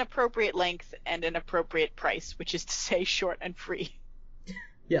 it's an appropriate length and an appropriate price, which is to say short and free.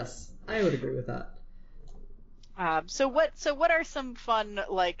 Yes, I would agree with that. So what are some fun,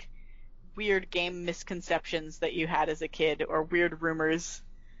 like, weird game misconceptions that you had as a kid, or weird rumors?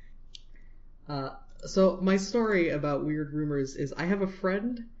 So my story about weird rumors is I have a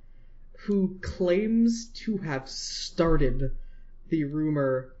friend who claims to have started the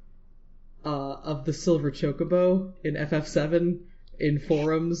rumor of the Silver Chocobo in FF7 in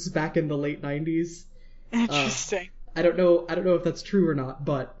forums back in the late 90s. Interesting. I don't know if that's true or not,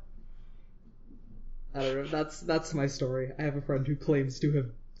 but I don't know. That's my story. I have a friend who claims to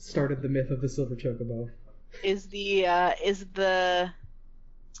have started the myth of the Silver Chocobo. Is the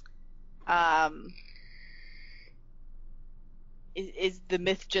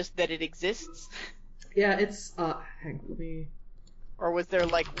myth just that it exists? Yeah, it's hang on, let me. Or was there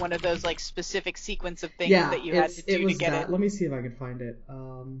like one of those like specific sequence of things Yeah, that you had to do to get that. it? Let me see if I can find it.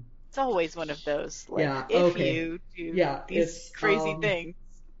 It's always one of those. Like, Yeah, if okay. you do Yeah, these it's, crazy things.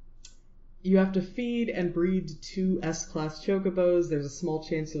 You have to feed and breed 2 S-class chocobos. There's a small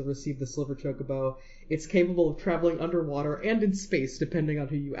chance you'll receive the Silver Chocobo. It's capable of traveling underwater and in space, depending on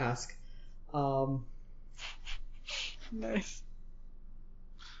who you ask. Nice.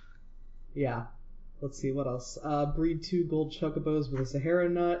 Yeah. Let's see, what else? Breed 2 gold chocobos with a Sahara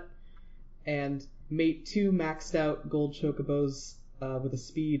nut, and mate 2 maxed out gold chocobos with a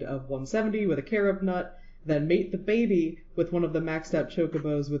speed of 170 with a carob nut, then mate the baby with one of the maxed out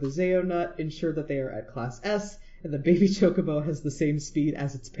chocobos with a Zeo nut, ensure that they are at class S, and the baby chocobo has the same speed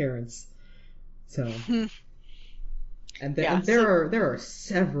as its parents. So, and there are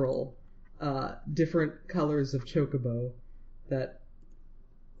several different colors of chocobo that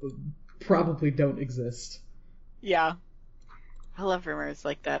probably don't exist. Yeah. I love rumors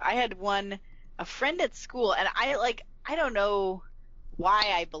like that. I had a friend at school, and I don't know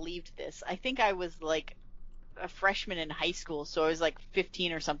why I believed this. I think I was like a freshman in high school, so I was like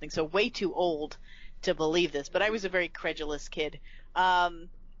 15 or something, so way too old to believe this, but I was a very credulous kid. A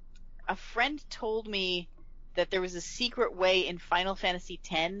friend told me that there was a secret way in Final Fantasy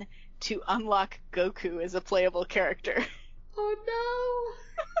X to unlock Goku as a playable character. Oh no!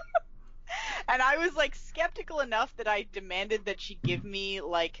 And I was like skeptical enough that I demanded that she give me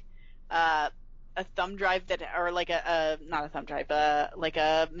like a thumb drive or like not a thumb drive, like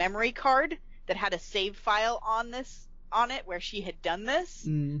a memory card that had a save file on it where she had done this,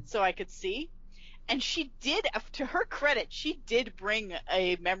 so I could see. And she did, to her credit, she did bring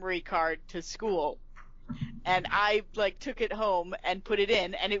a memory card to school, and I like took it home and put it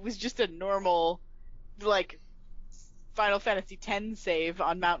in, and it was just a normal like Final Fantasy X save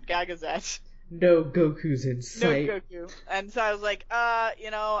on Mount Gagazet. No Goku's in sight. No Goku. And so I was like,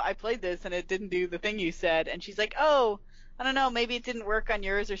 I played this and it didn't do the thing you said. And she's like, oh, I don't know, maybe it didn't work on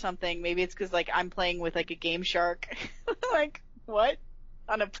yours or something. Maybe it's because like I'm playing with like a Game Shark. Like, what?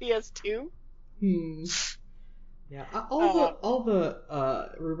 On a PS2? Yeah, all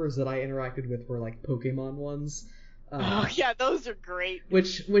the rumors that I interacted with were like Pokemon ones. Oh yeah, those are great.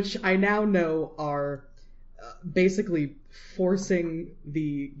 Which I now know are basically forcing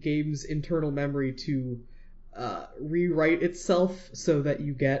the game's internal memory to rewrite itself so that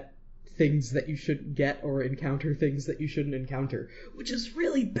you get things that you shouldn't get or encounter things that you shouldn't encounter, which is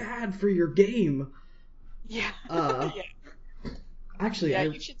really bad for your game. Yeah. Yeah. Actually,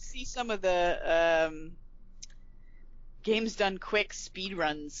 you should see some of the games done quick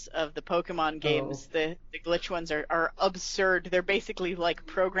speedruns of the Pokemon games. Oh. The glitch ones are absurd. They're basically like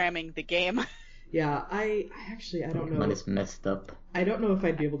programming the game. Yeah, I don't know. Pokemon is messed up. I don't know if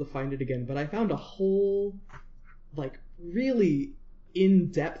I'd be able to find it again, but I found a whole, like, really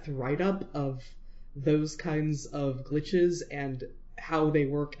in-depth write-up of those kinds of glitches and how they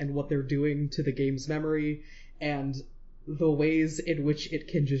work and what they're doing to the game's memory and the ways in which it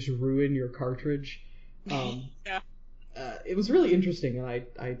can just ruin your cartridge. Yeah. It was really interesting, and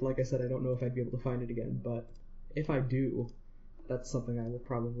I like I said, I don't know if I'd be able to find it again, but if I do, that's something I will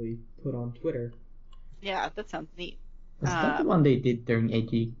probably put on Twitter. Yeah, that sounds neat. Was that the one they did during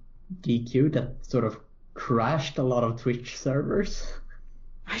AGDQ that sort of crashed a lot of Twitch servers?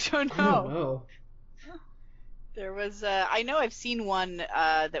 I don't I don't know. There was, I know I've seen one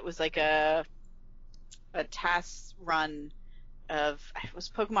that was like a task run of, it was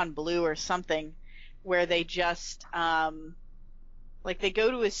Pokemon Blue or something, where they just like they go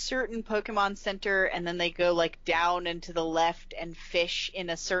to a certain Pokemon Center and then they go like down and to the left and fish in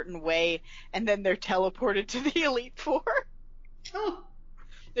a certain way, and then they're teleported to the Elite Four. Oh,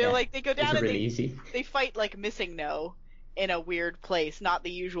 They're Yeah, like they go down It's and really easy. they fight like Missing No in a weird place, not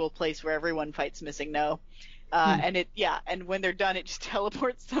the usual place where everyone fights Missing No. And when they're done, it just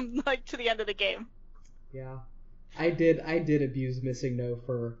teleports them like to the end of the game. yeah. I did abuse Missing No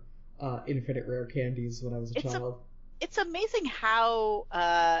for infinite rare candies when I was a child. It's amazing how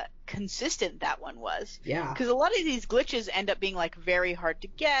consistent that one was. Yeah. Because a lot of these glitches end up being like very hard to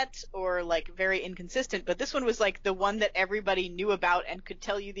get or like very inconsistent, but this one was like the one that everybody knew about and could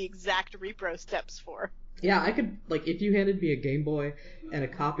tell you the exact repro steps for. Yeah, I could, like, if you handed me a Game Boy and a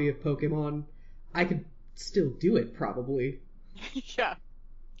copy of Pokemon, I could still do it, probably. Yeah.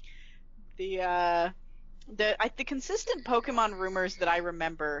 The consistent Pokemon rumors that I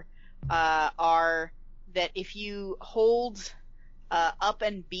remember are that if you hold up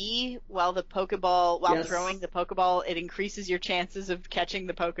and B while Yes. throwing the Pokeball, it increases your chances of catching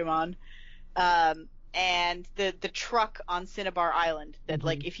the Pokemon. And the truck on Cinnabar Island, that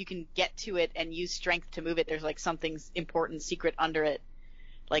like if you can get to it and use strength to move it, there's like something important secret under it.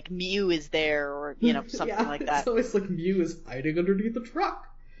 Like Mew is there, or something Yeah, like that. It's always like Mew is hiding underneath the truck.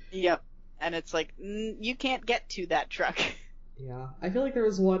 Yep. And it's like you can't get to that truck. Yeah, I feel like there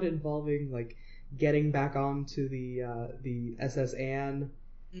was one involving like getting back onto the SS Anne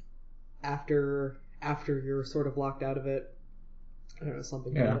after you're sort of locked out of it. I don't know,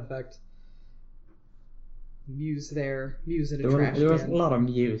 something to that effect. Mew's there. Mew's in a trash There was a can. lot of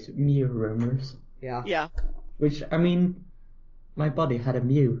Mew rumors. Yeah. Yeah. Which, I mean, my buddy had a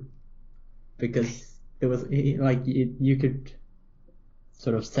Mew. Because there was, like, you could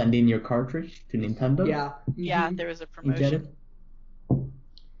sort of send in your cartridge to Nintendo. Yeah. Yeah, Mhm. there was a You get it? promotion.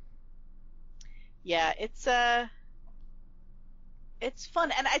 Yeah, it's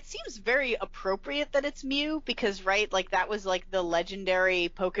fun, and it seems very appropriate that it's Mew because, right, like that was like the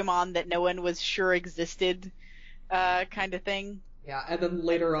legendary Pokemon that no one was sure existed, kind of thing. Yeah, and then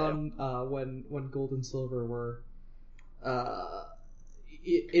later on, when Gold and Silver were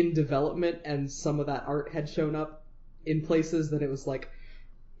in development, and some of that art had shown up in places that it was like,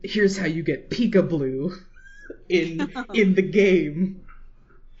 here's how you get Pika Blue in the game.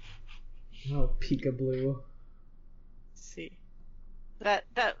 Oh, Pika Blue. Let's see, that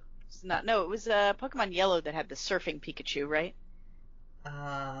was not, no, it was Pokemon Yellow that had the surfing Pikachu, right?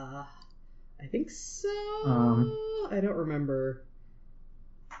 I think so. Um. I don't remember.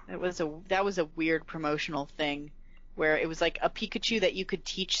 That was a weird promotional thing where it was like a Pikachu that you could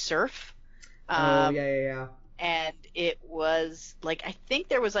teach surf. Yeah. And it was like, I think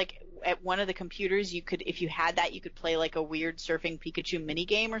there was like at one of the computers you could, if you had that, you could play like a weird surfing Pikachu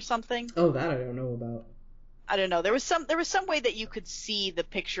minigame or something. Oh, that I don't know about. I don't know. There was some way that you could see the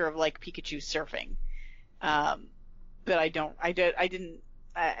picture of like Pikachu surfing. But I didn't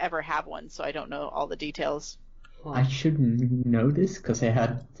ever have one, so I don't know all the details. Huh. I should know this because I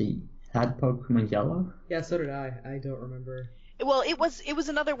had Pokemon Yellow. Yeah, so did I. I don't remember. Well, it was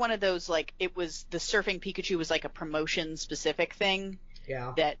another one of those, like, it was the surfing Pikachu was like a promotion specific thing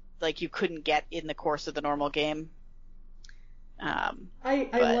Yeah. that like you couldn't get in the course of the normal game. I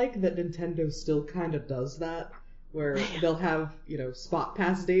but- like that Nintendo still kind of does that, where they'll have, spot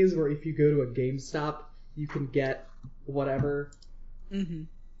pass days where if you go to a GameStop, you can get whatever. Mm-hmm.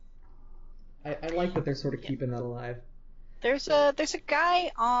 I like that they're sort of keeping that alive. There's a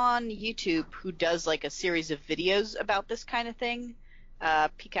guy on YouTube who does like a series of videos about this kind of thing.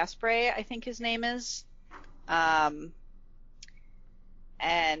 Picaspre, I think his name is. And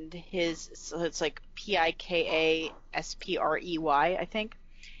so it's like Pikaspray, I think.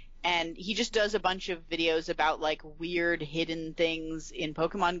 And he just does a bunch of videos about like weird hidden things in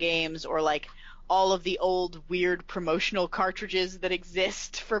Pokemon games, or like all of the old weird promotional cartridges that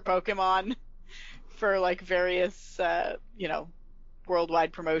exist for Pokemon for like various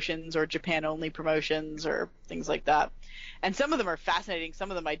worldwide promotions or Japan only promotions or things like that. And some of them are fascinating,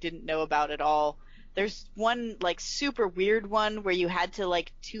 some of them I didn't know about at all. There's one like super weird one where you had to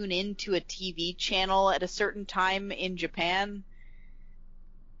like tune into a TV channel at a certain time in Japan.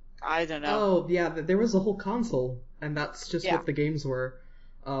 I don't know. Oh, yeah, there was a whole console, and that's just Yeah. what the games were.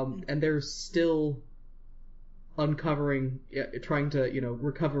 And they're still uncovering, trying to,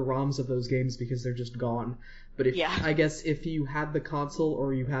 recover ROMs of those games because they're just gone. But I guess if you had the console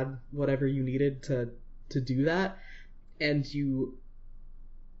or you had whatever you needed to do that, and you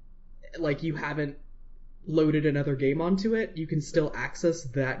haven't loaded another game onto it, you can still access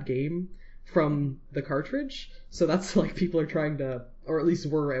that game from the cartridge. So that's like people are trying to, or at least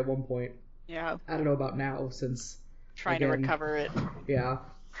were at one point. Yeah. I don't know about now since Trying to recover it. Yeah.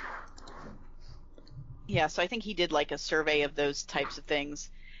 Yeah, so I think he did like a survey of those types of things,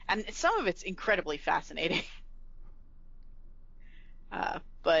 and some of it's incredibly fascinating.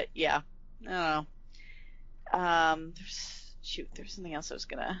 But yeah, I don't know. There's something else I was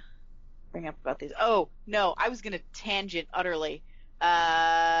gonna bring up about these. Oh no, I was gonna tangent utterly.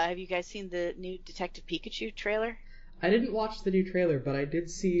 Have you guys seen the new Detective Pikachu trailer? I didn't watch the new trailer, but I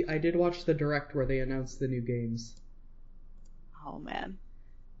did watch the direct where they announced the new games. Oh man,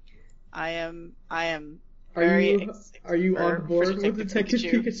 I am Are you on board with Detective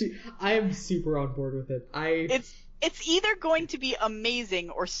Pikachu? I am super on board with it. It's either going to be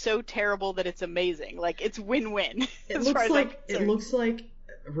amazing or so terrible that it's amazing. Like, it's win-win. It looks like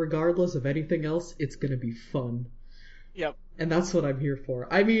regardless of anything else, it's gonna be fun. Yep. And that's what I'm here for.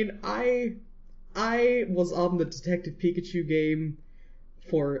 I mean, I was on the Detective Pikachu game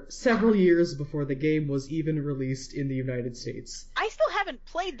for several years before the game was even released in the United States. I still haven't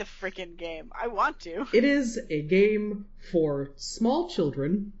played the frickin' game. I want to. It is a game for small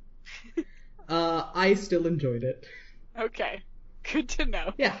children. I still enjoyed it. Okay. Good to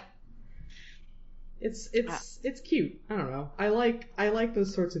know. Yeah. It's cute. I don't know. I like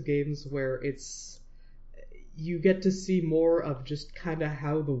those sorts of games where you get to see more of just kind of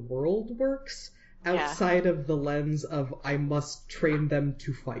how the world works outside of the lens of I must train them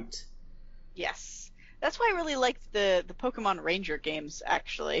to fight. Yes. That's why I really liked the Pokemon Ranger games,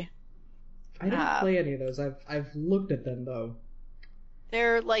 actually. I didn't play any of those. I've looked at them though.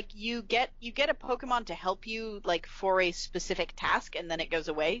 They're like you get a Pokemon to help you like for a specific task, and then it goes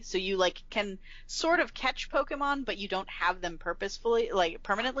away. So you like can sort of catch Pokemon, but you don't have them purposefully, like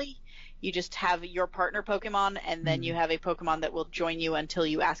permanently. You just have your partner Pokemon, and then you have a Pokemon that will join you until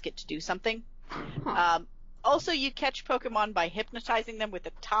you ask it to do something. Huh. Also, you catch Pokemon by hypnotizing them with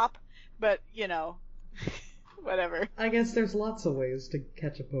a top, but whatever. I guess there's lots of ways to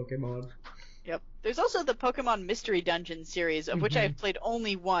catch a Pokemon. Yep. There's also the Pokemon Mystery Dungeon series, of which I've played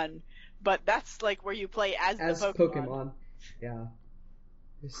only one, but that's like where you play as the Pokemon. Yeah.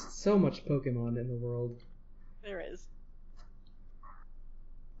 There's so much Pokemon in the world. There is.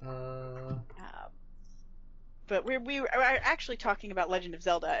 But we are actually talking about Legend of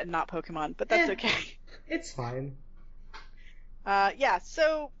Zelda and not Pokemon, but that's okay. It's fine. Yeah,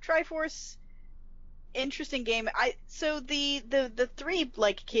 so Triforce, interesting game. So the three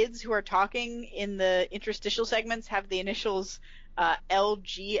like kids who are talking in the interstitial segments have the initials L,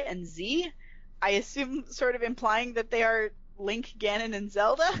 G, and Z. I assume sort of implying that they are Link, Ganon, and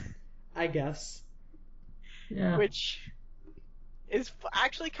Zelda. I guess. Yeah. Which is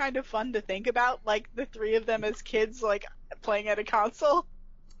actually kind of fun to think about, like the three of them as kids, like playing at a console.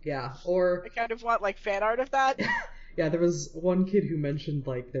 Yeah, or I kind of want like fan art of that. Yeah, there was one kid who mentioned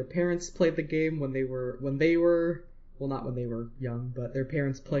like their parents played the game when they were well, not when they were young, but their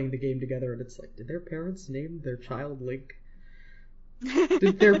parents playing the game together, and it's like, did their parents name their child Link?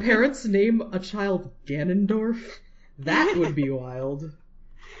 Did their parents name a child Ganondorf? That would be wild.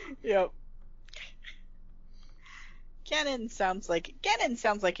 Yep. Ganon sounds like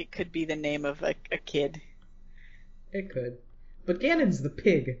it could be the name of a kid. It could. But Ganon's the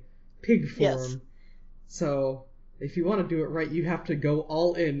pig form. Yes. So, if you want to do it right, you have to go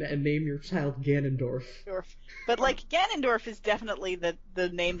all in and name your child Ganondorf. But like Ganondorf is definitely the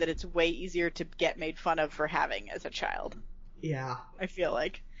name that it's way easier to get made fun of for having as a child. Yeah. I feel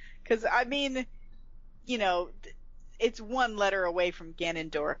like. Because, I mean, it's one letter away from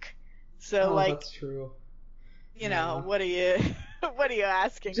Ganondorf. So, that's true. What are you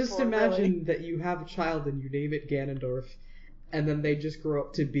asking Just for, imagine really? that you have a child and you name it Ganondorf, and then they just grow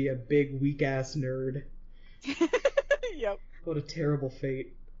up to be a big, weak-ass nerd. Yep. What a terrible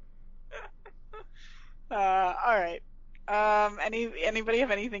fate. Alright. Anybody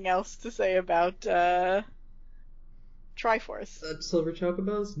have anything else to say about, Triforce? Silver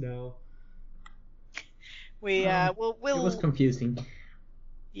Chocobos? No. It was confusing.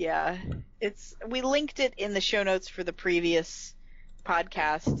 Yeah, we linked it in the show notes for the previous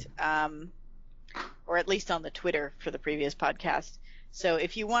podcast, or at least on the Twitter for the previous podcast. So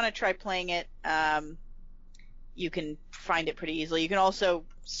if you want to try playing it, you can find it pretty easily. You can also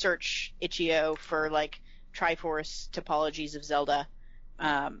search itch.io for like Triforce Topologies of Zelda,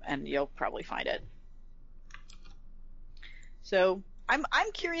 and you'll probably find it. So I'm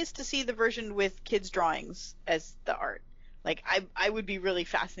curious to see the version with kids' drawings as the art. Like, I would be really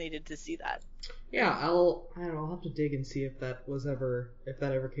fascinated to see that. Yeah, I'll have to dig and see if that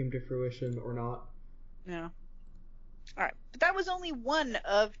ever came to fruition or not. Yeah. All right, but that was only one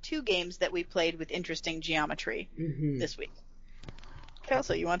of 2 games that we played with interesting geometry this week.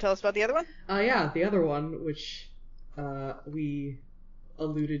 Kelso, you want to tell us about the other one? Yeah, the other one, which we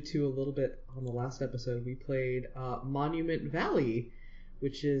alluded to a little bit on the last episode, we played Monument Valley,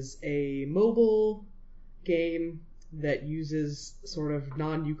 which is a mobile game that uses sort of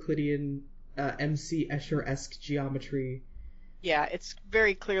non-Euclidean MC Escher-esque geometry. Yeah, it's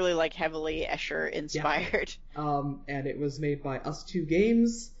very clearly like heavily Escher inspired. Yeah. And it was made by Us2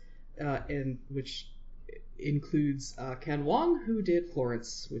 Games, which includes Ken Wong, who did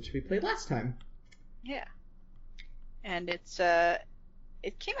Florence, which we played last time. Yeah. And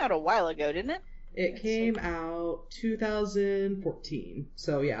it came out a while ago, didn't it? It came out 2014.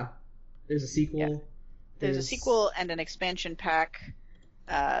 So yeah, there's a sequel. Yeah. There's a sequel and an expansion pack,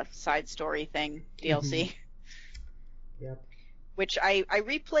 side story thing, DLC. Yep. Which I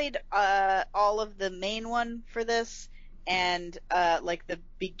replayed all of the main one for this, and like the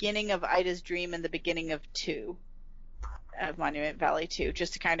beginning of Ida's Dream and the beginning of 2 of Monument Valley 2,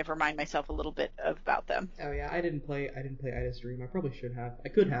 just to kind of remind myself a little bit about them. Oh yeah, I didn't play Ida's Dream. I probably should have. I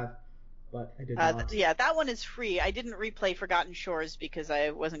could have, but I did not. Yeah, that one is free. I didn't replay Forgotten Shores because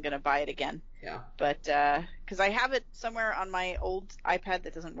I wasn't going to buy it again. Yeah. But because I have it somewhere on my old iPad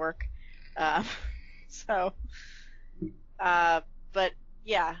that doesn't work. So. But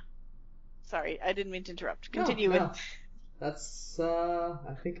yeah, sorry, I didn't mean to interrupt. Continue with. That's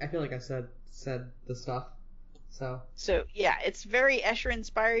I feel like I said the stuff. So yeah, it's very Escher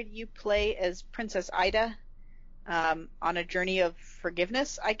inspired. You play as Princess Ida, on a journey of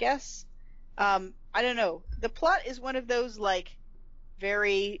forgiveness, I guess. I don't know. The plot is one of those like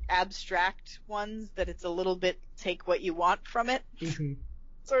very abstract ones that it's a little bit take what you want from it,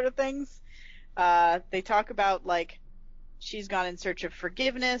 sort of things. They talk about like. She's gone in search of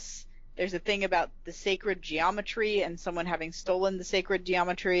forgiveness. There's a thing about the sacred geometry and someone having stolen the sacred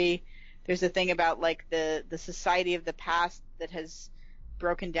geometry. There's a thing about like the society of the past that has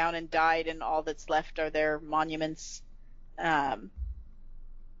broken down and died, and all that's left are their monuments. I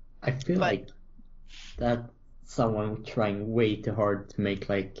feel like that someone trying way too hard to make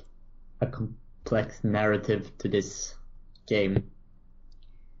like a complex narrative to this game.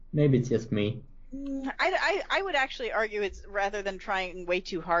 Maybe it's just me. I would actually argue it's rather than trying way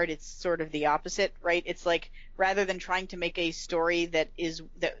too hard, it's sort of the opposite, right? It's like rather than trying to make a story that is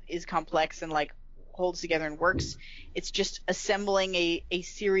complex and like holds together and works, it's just assembling a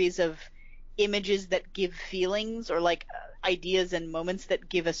series of images that give feelings or like ideas and moments that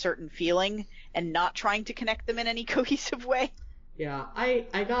give a certain feeling and not trying to connect them in any cohesive way. Yeah,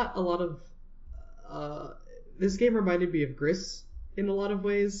 I got a lot of this game reminded me of Gris in a lot of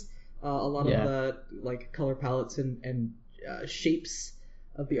ways. A lot of the like color palettes and shapes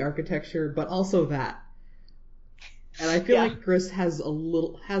of the architecture, but also that. And I feel like Gris has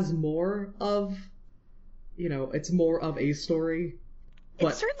more of, it's more of a story. But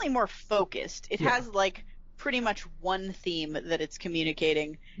it's certainly more focused. It has like pretty much one theme that it's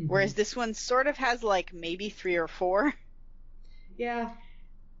communicating, whereas this one sort of has like maybe 3 or 4. Yeah.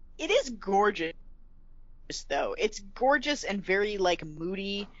 It is gorgeous though. It's gorgeous and very like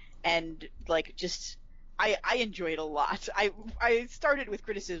moody. And like just I enjoy it a lot. I started with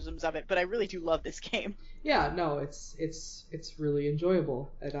criticisms of it, but I really do love this game. Yeah, no, it's really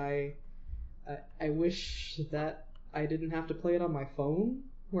enjoyable, and I wish that I didn't have to play it on my phone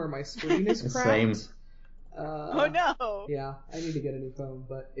where my screen is cracked. Same. Oh no. Yeah, I need to get a new phone,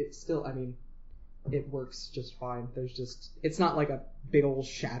 but it's still, I mean, it works just fine. It's not like a big old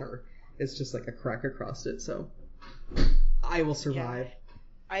shatter. It's just like a crack across it, so I will survive. Yeah.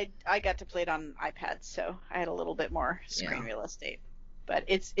 I got to play it on iPad, so I had a little bit more screen real estate. But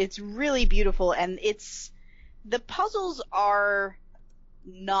it's really beautiful, and the puzzles are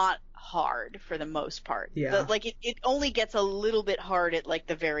not hard for the most part. Yeah. It only gets a little bit hard at like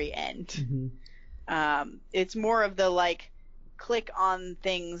the very end. Mm-hmm. It's more of the like click on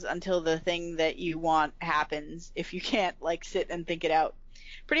things until the thing that you want happens if you can't like sit and think it out.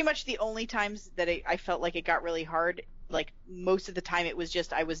 Pretty much the only times that I felt like it got really hard, like most of the time it was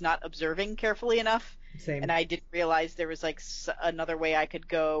just I was not observing carefully enough. Same. And I didn't realize there was like another way I could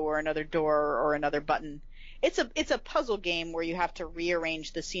go or another door or another button. It's a puzzle game where you have to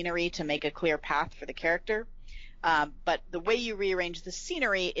rearrange the scenery to make a clear path for the character. But the way you rearrange the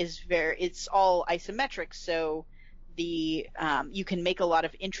scenery is it's all isometric, so you can make a lot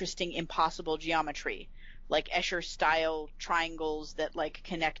of interesting impossible geometry. Like Escher-style triangles that like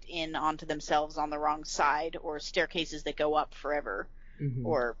connect in onto themselves on the wrong side, or staircases that go up forever,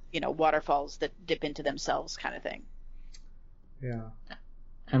 or waterfalls that dip into themselves, kind of thing. Yeah.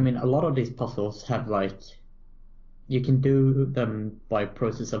 I mean, a lot of these puzzles have you can do them by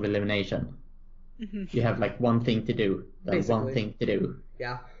process of elimination. Mm-hmm. You have one thing to do, then Basically. one thing to do.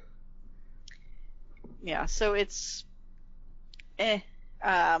 Yeah. Yeah, so it's I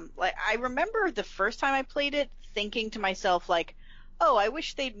remember the first time I played it thinking to myself oh, I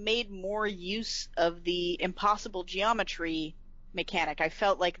wish they'd made more use of the impossible geometry mechanic. I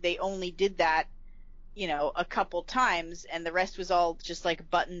felt like they only did that, a couple times, and the rest was all just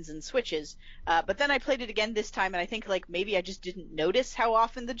buttons and switches. But then I played it again this time, and I think maybe I just didn't notice how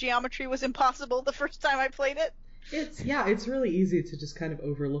often the geometry was impossible the first time I played it. It's really easy to just kind of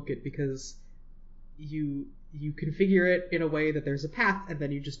overlook it because you configure it in a way that there's a path, and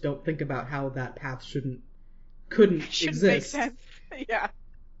then you just don't think about how that path couldn't exist. Make sense. Yeah.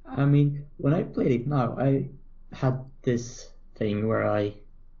 I mean, when I played it now, I had this thing where I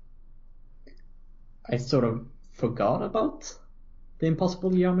sort of forgot about the impossible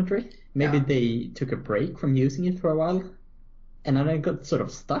geometry. Maybe they took a break from using it for a while, and then I got sort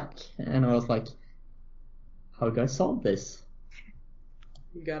of stuck, and I was like, how do I solve this?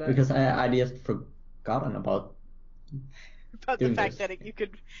 You gotta... Because I just forgotten about the fact that you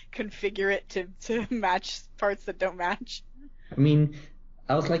could configure it to match parts that don't match. I mean,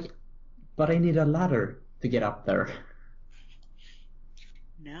 I was like, but I need a ladder to get up there.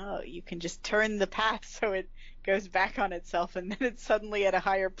 No, you can just turn the path so it goes back on itself, and then it's suddenly at a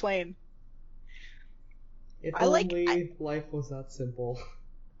higher plane. If only life was that simple.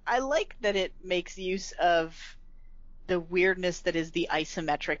 I like that it makes use of the weirdness that is the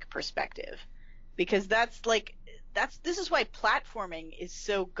isometric perspective, because this is why platforming is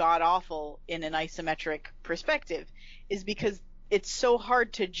so god-awful in an isometric perspective, is because it's so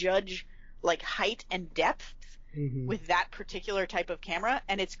hard to judge height and depth with that particular type of camera,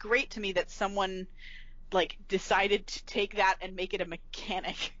 and it's great to me that someone decided to take that and make it a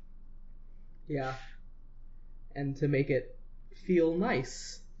mechanic. Yeah. And to make it feel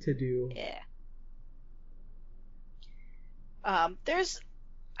nice to do. Yeah. There's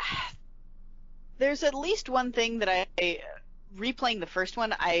at least one thing that I replaying the first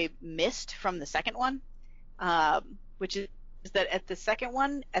one I missed from the second one, which is that at the second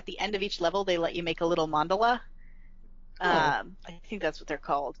one, at the end of each level, they let you make a little mandala. I think that's what they're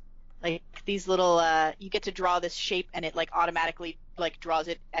called. These little, you get to draw this shape, and it automatically draws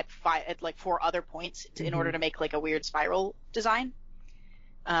it at 4 other points in order to make a weird spiral design.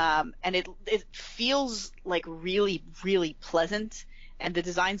 And it feels really, really pleasant, and the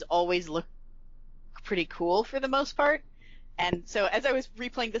designs always look pretty cool for the most part. And so as I was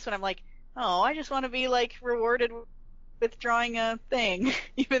replaying this one, I'm like, oh, I just want to be rewarded with drawing a thing,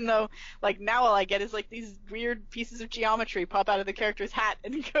 even though now all I get is these weird pieces of geometry pop out of the character's hat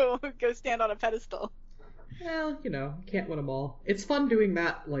and go stand on a pedestal. Well, can't win them all. It's fun doing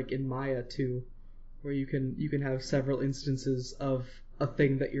that in Maya too, where you can have several instances of a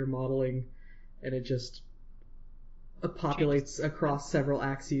thing that you're modeling, and it just populates across several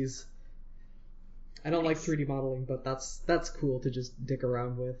axes. I don't like 3D modeling, but that's cool to just dick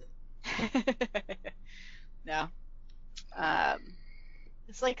around with. No.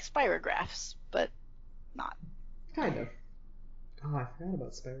 It's like spirographs, but not. Kind of. Oh, I forgot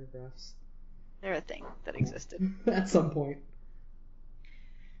about spirographs. They're a thing that existed. At some point.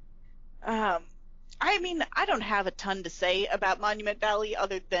 I mean, I don't have a ton to say about Monument Valley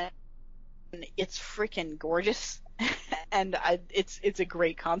other than it's freaking gorgeous, and it's a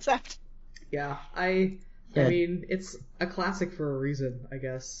great concept. Yeah, I mean, it's a classic for a reason, I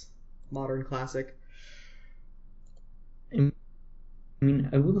guess. Modern classic. I mean,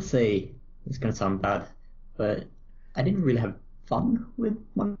 I will say, it's gonna sound bad, but I didn't really have fun with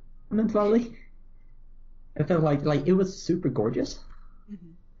Monument Valley. I felt like it was super gorgeous,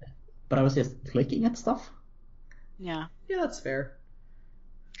 but I was just clicking at stuff. Yeah. Yeah, that's fair.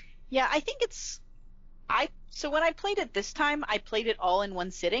 Yeah, I think so when I played it this time, I played it all in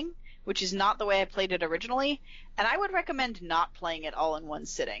one sitting, which is not the way I played it originally, and I would recommend not playing it all in one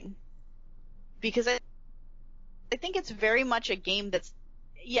sitting. Because I think it's very much a game that's,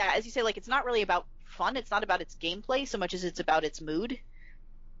 yeah, as you say, it's not really about fun, it's not about its gameplay so much as it's about its mood.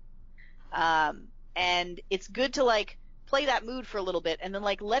 And it's good to play that mood for a little bit and then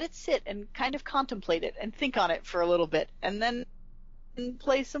let it sit and kind of contemplate it and think on it for a little bit and then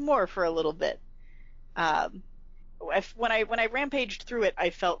play some more for a little bit. When I rampaged through it, I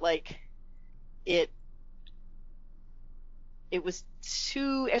felt like it was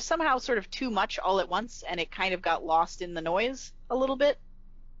somehow sort of too much all at once, and it kind of got lost in the noise a little bit.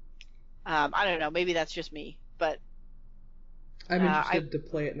 I don't know, maybe that's just me, but I'm interested to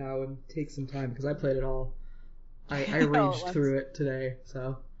play it now and take some time because I played it all. I raged through it today,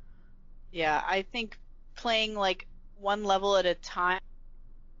 so Yeah, I think playing like one level at a time,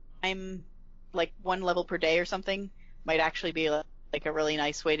 like one level per day or something, might actually be like a really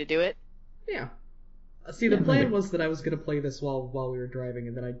nice way to do it. Yeah. See, the plan was that I was going to play this while we were driving,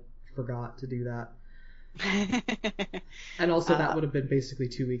 and then I forgot to do that. And also, that would have been basically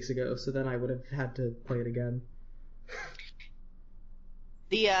 2 weeks ago, so then I would have had to play it again.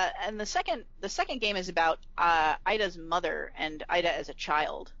 And the second game is about Ida's mother and Ida as a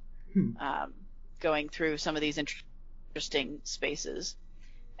child, going through some of these interesting spaces,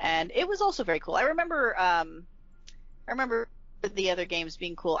 and it was also very cool. I remember the other games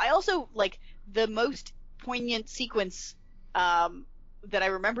being cool. I also like the most poignant sequence that I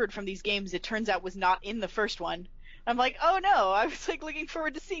remembered from these games. It turns out was not in the first one. I'm like, oh no! I was like looking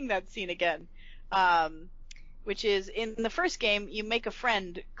forward to seeing that scene again. Which is, in the first game, you make a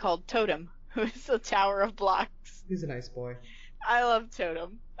friend called Totem, who is a tower of blocks. He's a nice boy. I love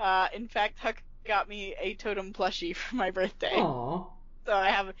Totem. In fact, Huck got me a Totem plushie for my birthday. Aww.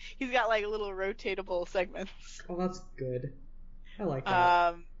 So he's got like little rotatable segments. Oh, that's good. I like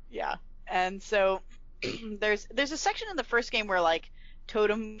that. Yeah. And so, there's a section in the first game where like,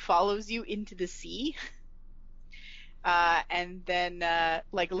 Totem follows you into the sea. And then,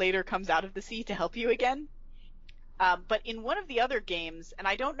 like later comes out of the sea to help you again. But in one of the other games, and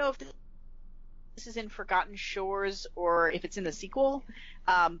I don't know if this is in Forgotten Shores or if it's in the sequel,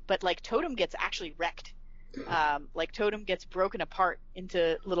 but like Totem gets actually wrecked. Like Totem gets broken apart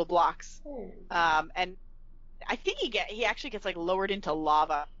into little blocks. And I think he actually gets like lowered into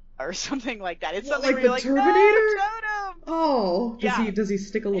lava or something like that. It's something like where the you're like, Terminator? no, Totem! Oh, Yeah. Does he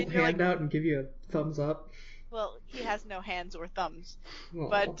stick a little And you're hand like- out and give you a thumbs up? Well, he has no hands or thumbs. Oh.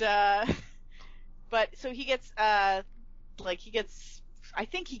 But so he gets I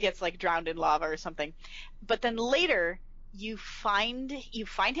think he gets like drowned in lava or something. But then later you find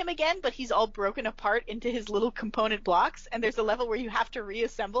him again, but he's all broken apart into his little component blocks, and there's a level where you have to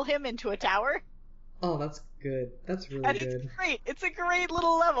reassemble him into a tower. Oh, that's good. That's really And good. it's great. It's a great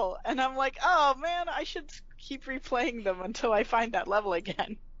little level. And I'm like, oh man, I should keep replaying them until I find that level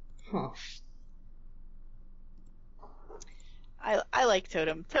again. Huh. I like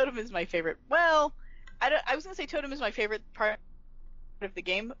Totem. Totem is my favorite. Well, I was gonna say Totem is my favorite part of the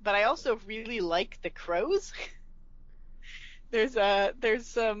game, but I also really like the crows. There's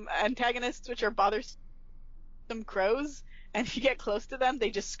some antagonists which are bothersome crows, and if you get close to them,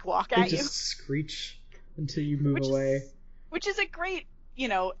 they just squawk at They you. just screech until you move Which away. Which is a great,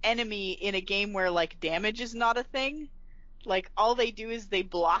 enemy in a game where like damage is not a thing. Like all they do is they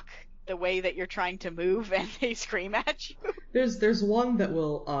block the way that you're trying to move, and they scream at you. There's one that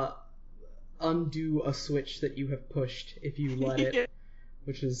will undo a switch that you have pushed if you let it,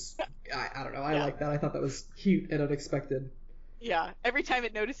 which is I don't know. I like that. I thought that was cute and unexpected. Yeah, every time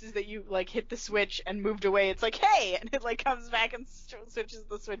it notices that you like hit the switch and moved away, it's like, hey, and it like comes back and switches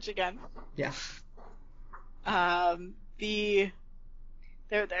the switch again. Yeah. They're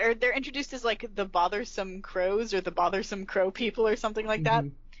introduced as like the bothersome crows or the bothersome crow people or something like that.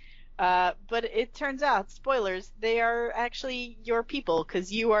 But it turns out, spoilers, they are actually your people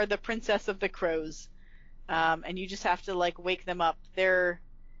because you are the princess of the crows, and you just have to like wake them up. They're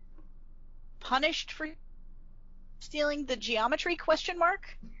punished for stealing the geometry ? I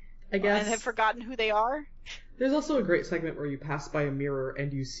guess. And have forgotten who they are. There's also a great segment where you pass by a mirror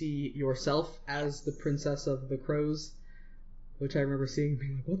and you see yourself as the princess of the crows, which I remember seeing and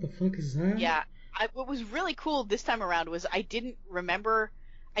being like, what the fuck is that? Yeah. What was really cool this time around was I didn't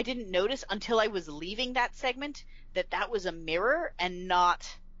notice until I was leaving that segment that was a mirror and not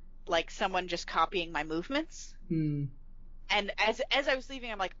like someone just copying my movements. And as I was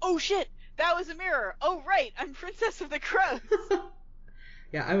leaving, I'm like, oh shit, that was a mirror. Oh right, I'm Princess of the Crows.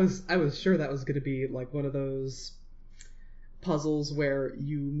 Yeah, I was sure that was going to be like one of those puzzles where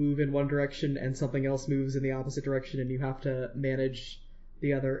you move in one direction and something else moves in the opposite direction and you have to manage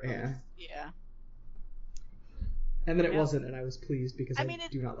the other. Yeah. And then it wasn't, and I was pleased because I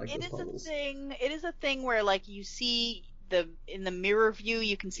do not like those puzzles. puzzles. It is a thing where like you see in the mirror view,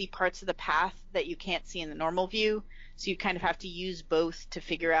 you can see parts of the path that you can't see in the normal view. So you kind of have to use both to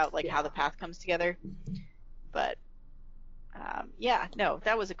figure out like how the path comes together. But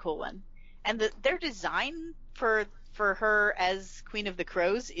that was a cool one. And their design for her as Queen of the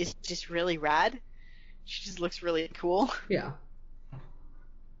Crows is just really rad. She just looks really cool. Yeah.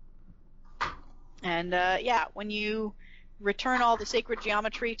 And when you return all the sacred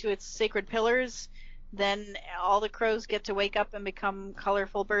geometry to its sacred pillars, then all the crows get to wake up and become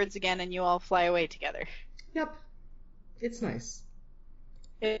colorful birds again, and you all fly away together. Yep. It's nice.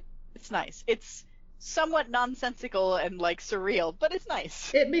 It's nice. It's somewhat nonsensical and like surreal, but it's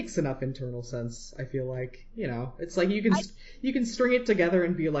nice. It makes enough internal sense, I feel like. You know, it's like you can string it together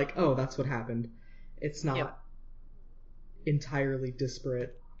and be like, oh, that's what happened. It's not entirely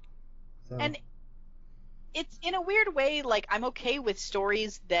disparate. So. And it's, in a weird way, like, I'm okay with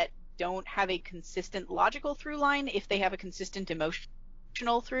stories that don't have a consistent logical through line if they have a consistent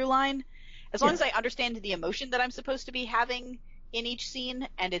emotional through line. As long as I understand the emotion that I'm supposed to be having in each scene,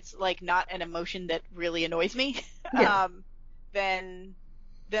 and it's like not an emotion that really annoys me, then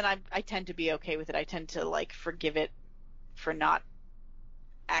I tend to be okay with it. I tend to like forgive it for not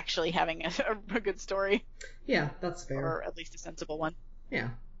actually having a good story. Yeah, that's fair. Or at least a sensible one. Yeah.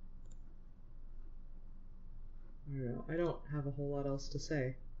 I don't have a whole lot else to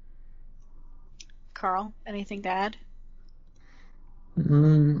say. Carl, anything to add?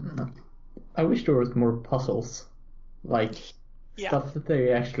 I wish there was more puzzles. Like, stuff that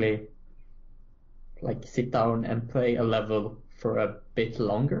they actually like sit down and play a level for a bit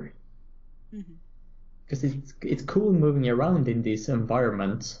longer. Because it's cool moving around in these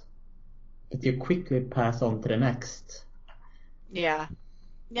environments, but you quickly pass on to the next. Yeah,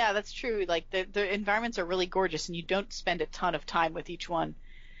 that's true. Like the environments are really gorgeous, and you don't spend a ton of time with each one.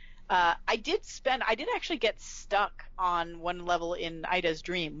 I did actually get stuck on one level in Ida's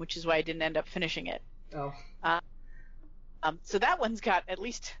Dream, which is why I didn't end up finishing it. Oh. So that one's got at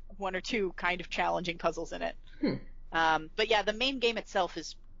least one or two kind of challenging puzzles in it. But yeah, the main game itself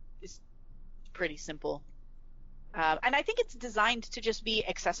is pretty simple. And I think it's designed to just be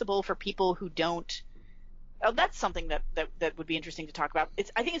accessible for people who don't. Oh, that's something that would be interesting to talk about.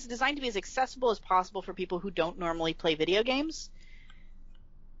 I think it's designed to be as accessible as possible for people who don't normally play video games.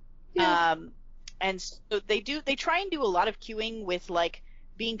 Yeah. And so they try and do a lot of queuing with like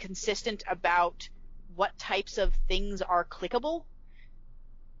being consistent about what types of things are clickable.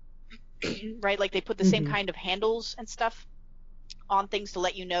 Right? Like they put the same kind of handles and stuff on things to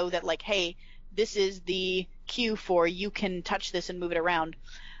let you know that like, hey, this is the cue for you can touch this and move it around.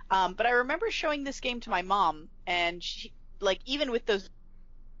 But I remember showing this game to my mom, and she, like, even with those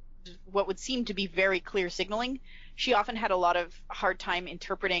what would seem to be very clear signaling, she often had a lot of hard time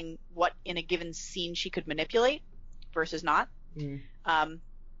interpreting what in a given scene she could manipulate versus not.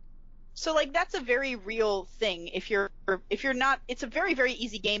 So like that's a very real thing. If you're not, it's a very, very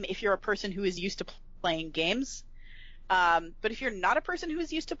easy game if you're a person who is used to playing games. But if you're not a person who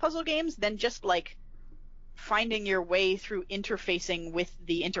is used to puzzle games, then just like finding your way through interfacing with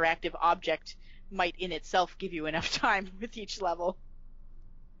the interactive object might in itself give you enough time with each level.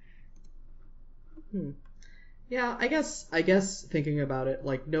 Yeah, I guess thinking about it,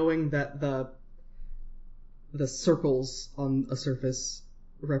 like knowing that the circles on a surface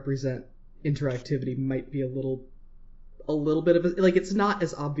represent interactivity might be a little bit of a, like it's not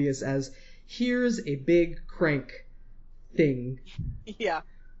as obvious as here's a big crank thing. Yeah.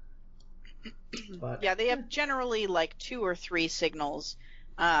 But, yeah, they have generally like 2 or 3 signals.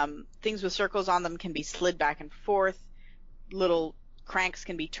 Things with circles on them can be slid back and forth. Little cranks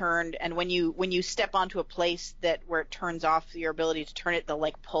can be turned, and when you step onto a place where it turns off your ability to turn it, they'll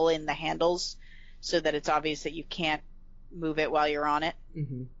like pull in the handles so that it's obvious that you can't move it while you're on it.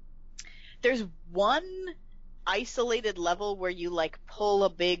 There's one isolated level where you like pull a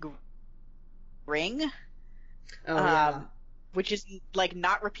big ring. Oh yeah. Which is like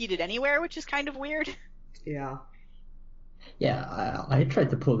not repeated anywhere, which is kind of weird. Yeah. Yeah, I tried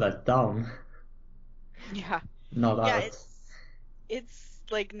to pull that down. Yeah. Not out. Yeah, it's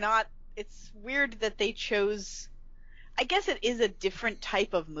like not. It's weird that they chose. I guess it is a different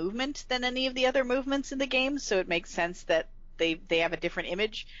type of movement than any of the other movements in the game, so it makes sense that they have a different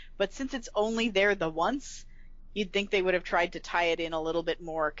image. But since it's only there the once, you'd think they would have tried to tie it in a little bit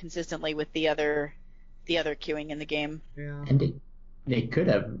more consistently with the other queuing in the game. Yeah. And they could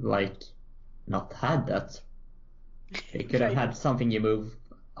have like not had that. They could have had something you move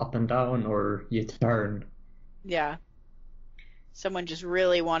up and down or you turn. Yeah. Someone just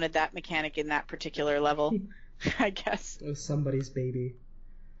really wanted that mechanic in that particular level, I guess. It was somebody's baby.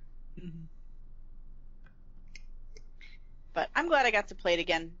 But I'm glad I got to play it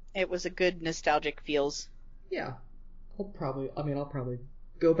again. It was a good nostalgic feels. Yeah. I'll probably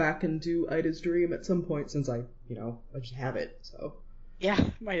go back and do Ida's Dream at some point since I just have it, so. Yeah,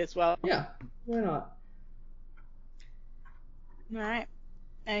 might as well. Yeah, why not? Alright.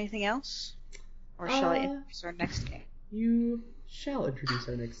 Anything else? Or shall I introduce our next game? You shall introduce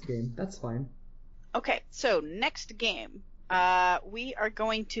our next game. That's fine. Okay, so next game. We are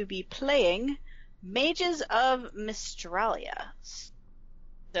going to be playing Mages of Mystralia.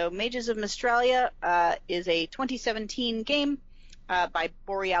 So Mages of Mystralia is a 2017 game by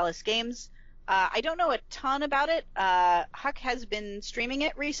Borealis Games. I don't know a ton about it. Huck has been streaming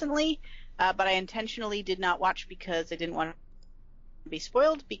it recently, but I intentionally did not watch because I didn't want to be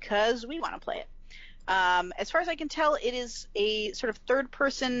spoiled because we want to play it. As far as I can tell, it is a sort of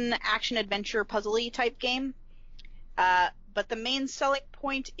third-person action-adventure puzzle-y type game. But the main selling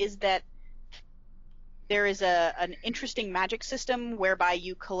point is that there is an interesting magic system whereby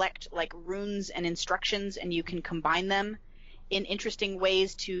you collect like runes and instructions, and you can combine them in interesting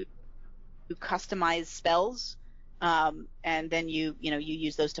ways to customize spells, and then you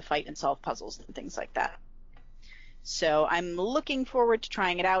use those to fight and solve puzzles and things like that. So I'm looking forward to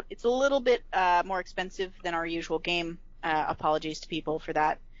trying it out. It's a little bit more expensive than our usual game. Apologies to people for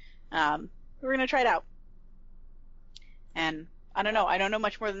that. We're gonna try it out, and I don't know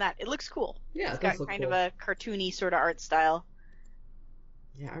much more than that. It looks cool. Yeah, it's got kind of a cartoony sort of art style.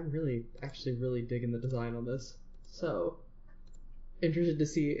 Yeah, I'm actually really digging the design on this. So interested to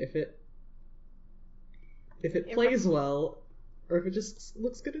see if it plays well, or if it just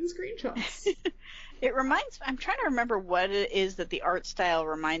looks good in screenshots. I'm trying to remember what it is that the art style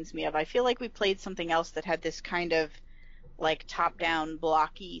reminds me of. I feel like we played something else that had this kind of like top-down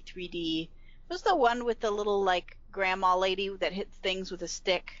blocky 3D. What was the one with the little like grandma lady that hits things with a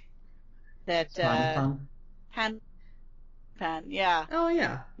stick? That Pan, yeah. Oh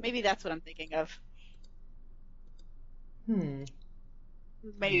yeah. Maybe that's what I'm thinking of.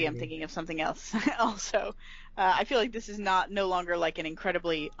 Maybe I'm thinking of something else. Also, I feel like this is no longer like an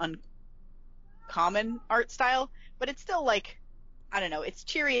incredibly uncommon art style, but it's still like, I don't know, it's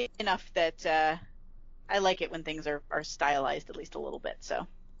cheery enough that I like it when things are stylized at least a little bit. So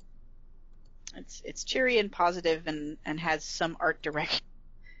it's cheery and positive and has some art direction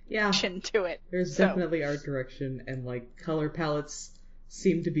to it. There's definitely art direction, and like color palettes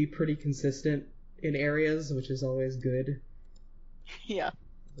seem to be pretty consistent in areas, which is always good. Yeah.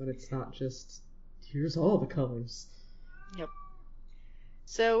 But it's not just, here's all the colors. Yep.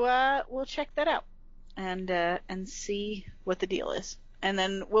 So we'll check that out and see what the deal is. And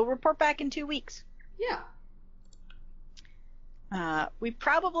then we'll report back in 2 weeks. Yeah. We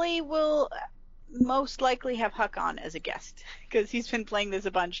probably will most likely have Huck on as a guest, because he's been playing this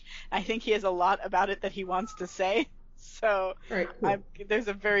a bunch. I think he has a lot about it that he wants to say. So right, cool. There's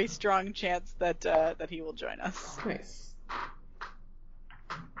a very strong chance that he will join us. Nice.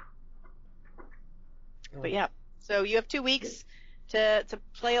 But yeah, so you have 2 weeks to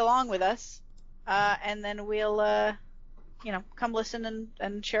play along with us, and then we'll come listen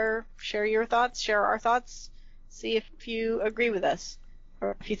and share your thoughts, share our thoughts, see if you agree with us,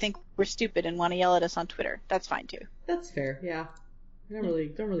 or if you think we're stupid and want to yell at us on Twitter. That's fine too. That's fair. Yeah, I don't really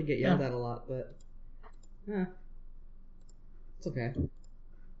get yelled at a lot, but it's okay.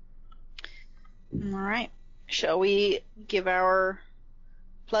 All right, shall we give our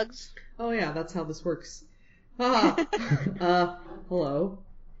plugs? Oh yeah, that's how this works. Hello.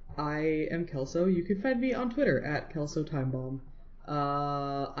 I am Kelso. You can find me on Twitter at KelsoTimebomb.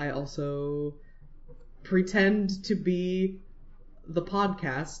 I also pretend to be the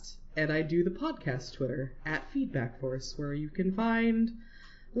podcast, and I do the podcast Twitter at FeedbackForce, where you can find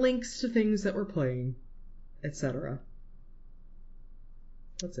links to things that we're playing, etc.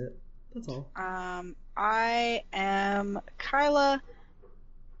 That's it. That's all. I am Kyla.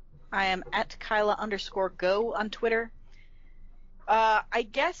 I am at Kyla_go on Twitter. I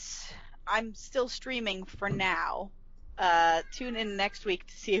guess I'm still streaming for now. Tune in next week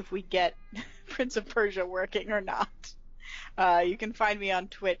to see if we get Prince of Persia working or not. You can find me on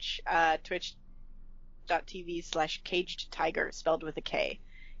Twitch, twitch.tv/cagedtiger, spelled with a K.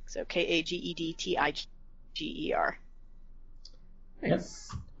 So KAGEDTIGER. Thanks.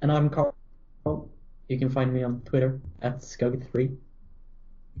 Yep. And I'm Carl. You can find me on Twitter at Skug3.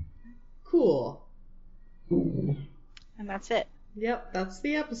 Cool. Ooh. And that's it. Yep, that's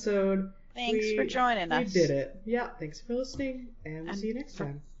the episode. Thanks for joining us. We did it. Yeah, thanks for listening, and we'll see you next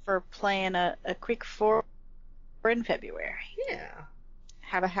time. For playing a quick 4 in February. Yeah.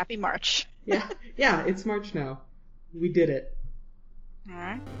 Have a happy March. Yeah, it's March now. We did it. All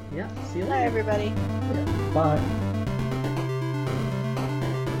right. Yeah, see you later. Bye, everybody. Bye.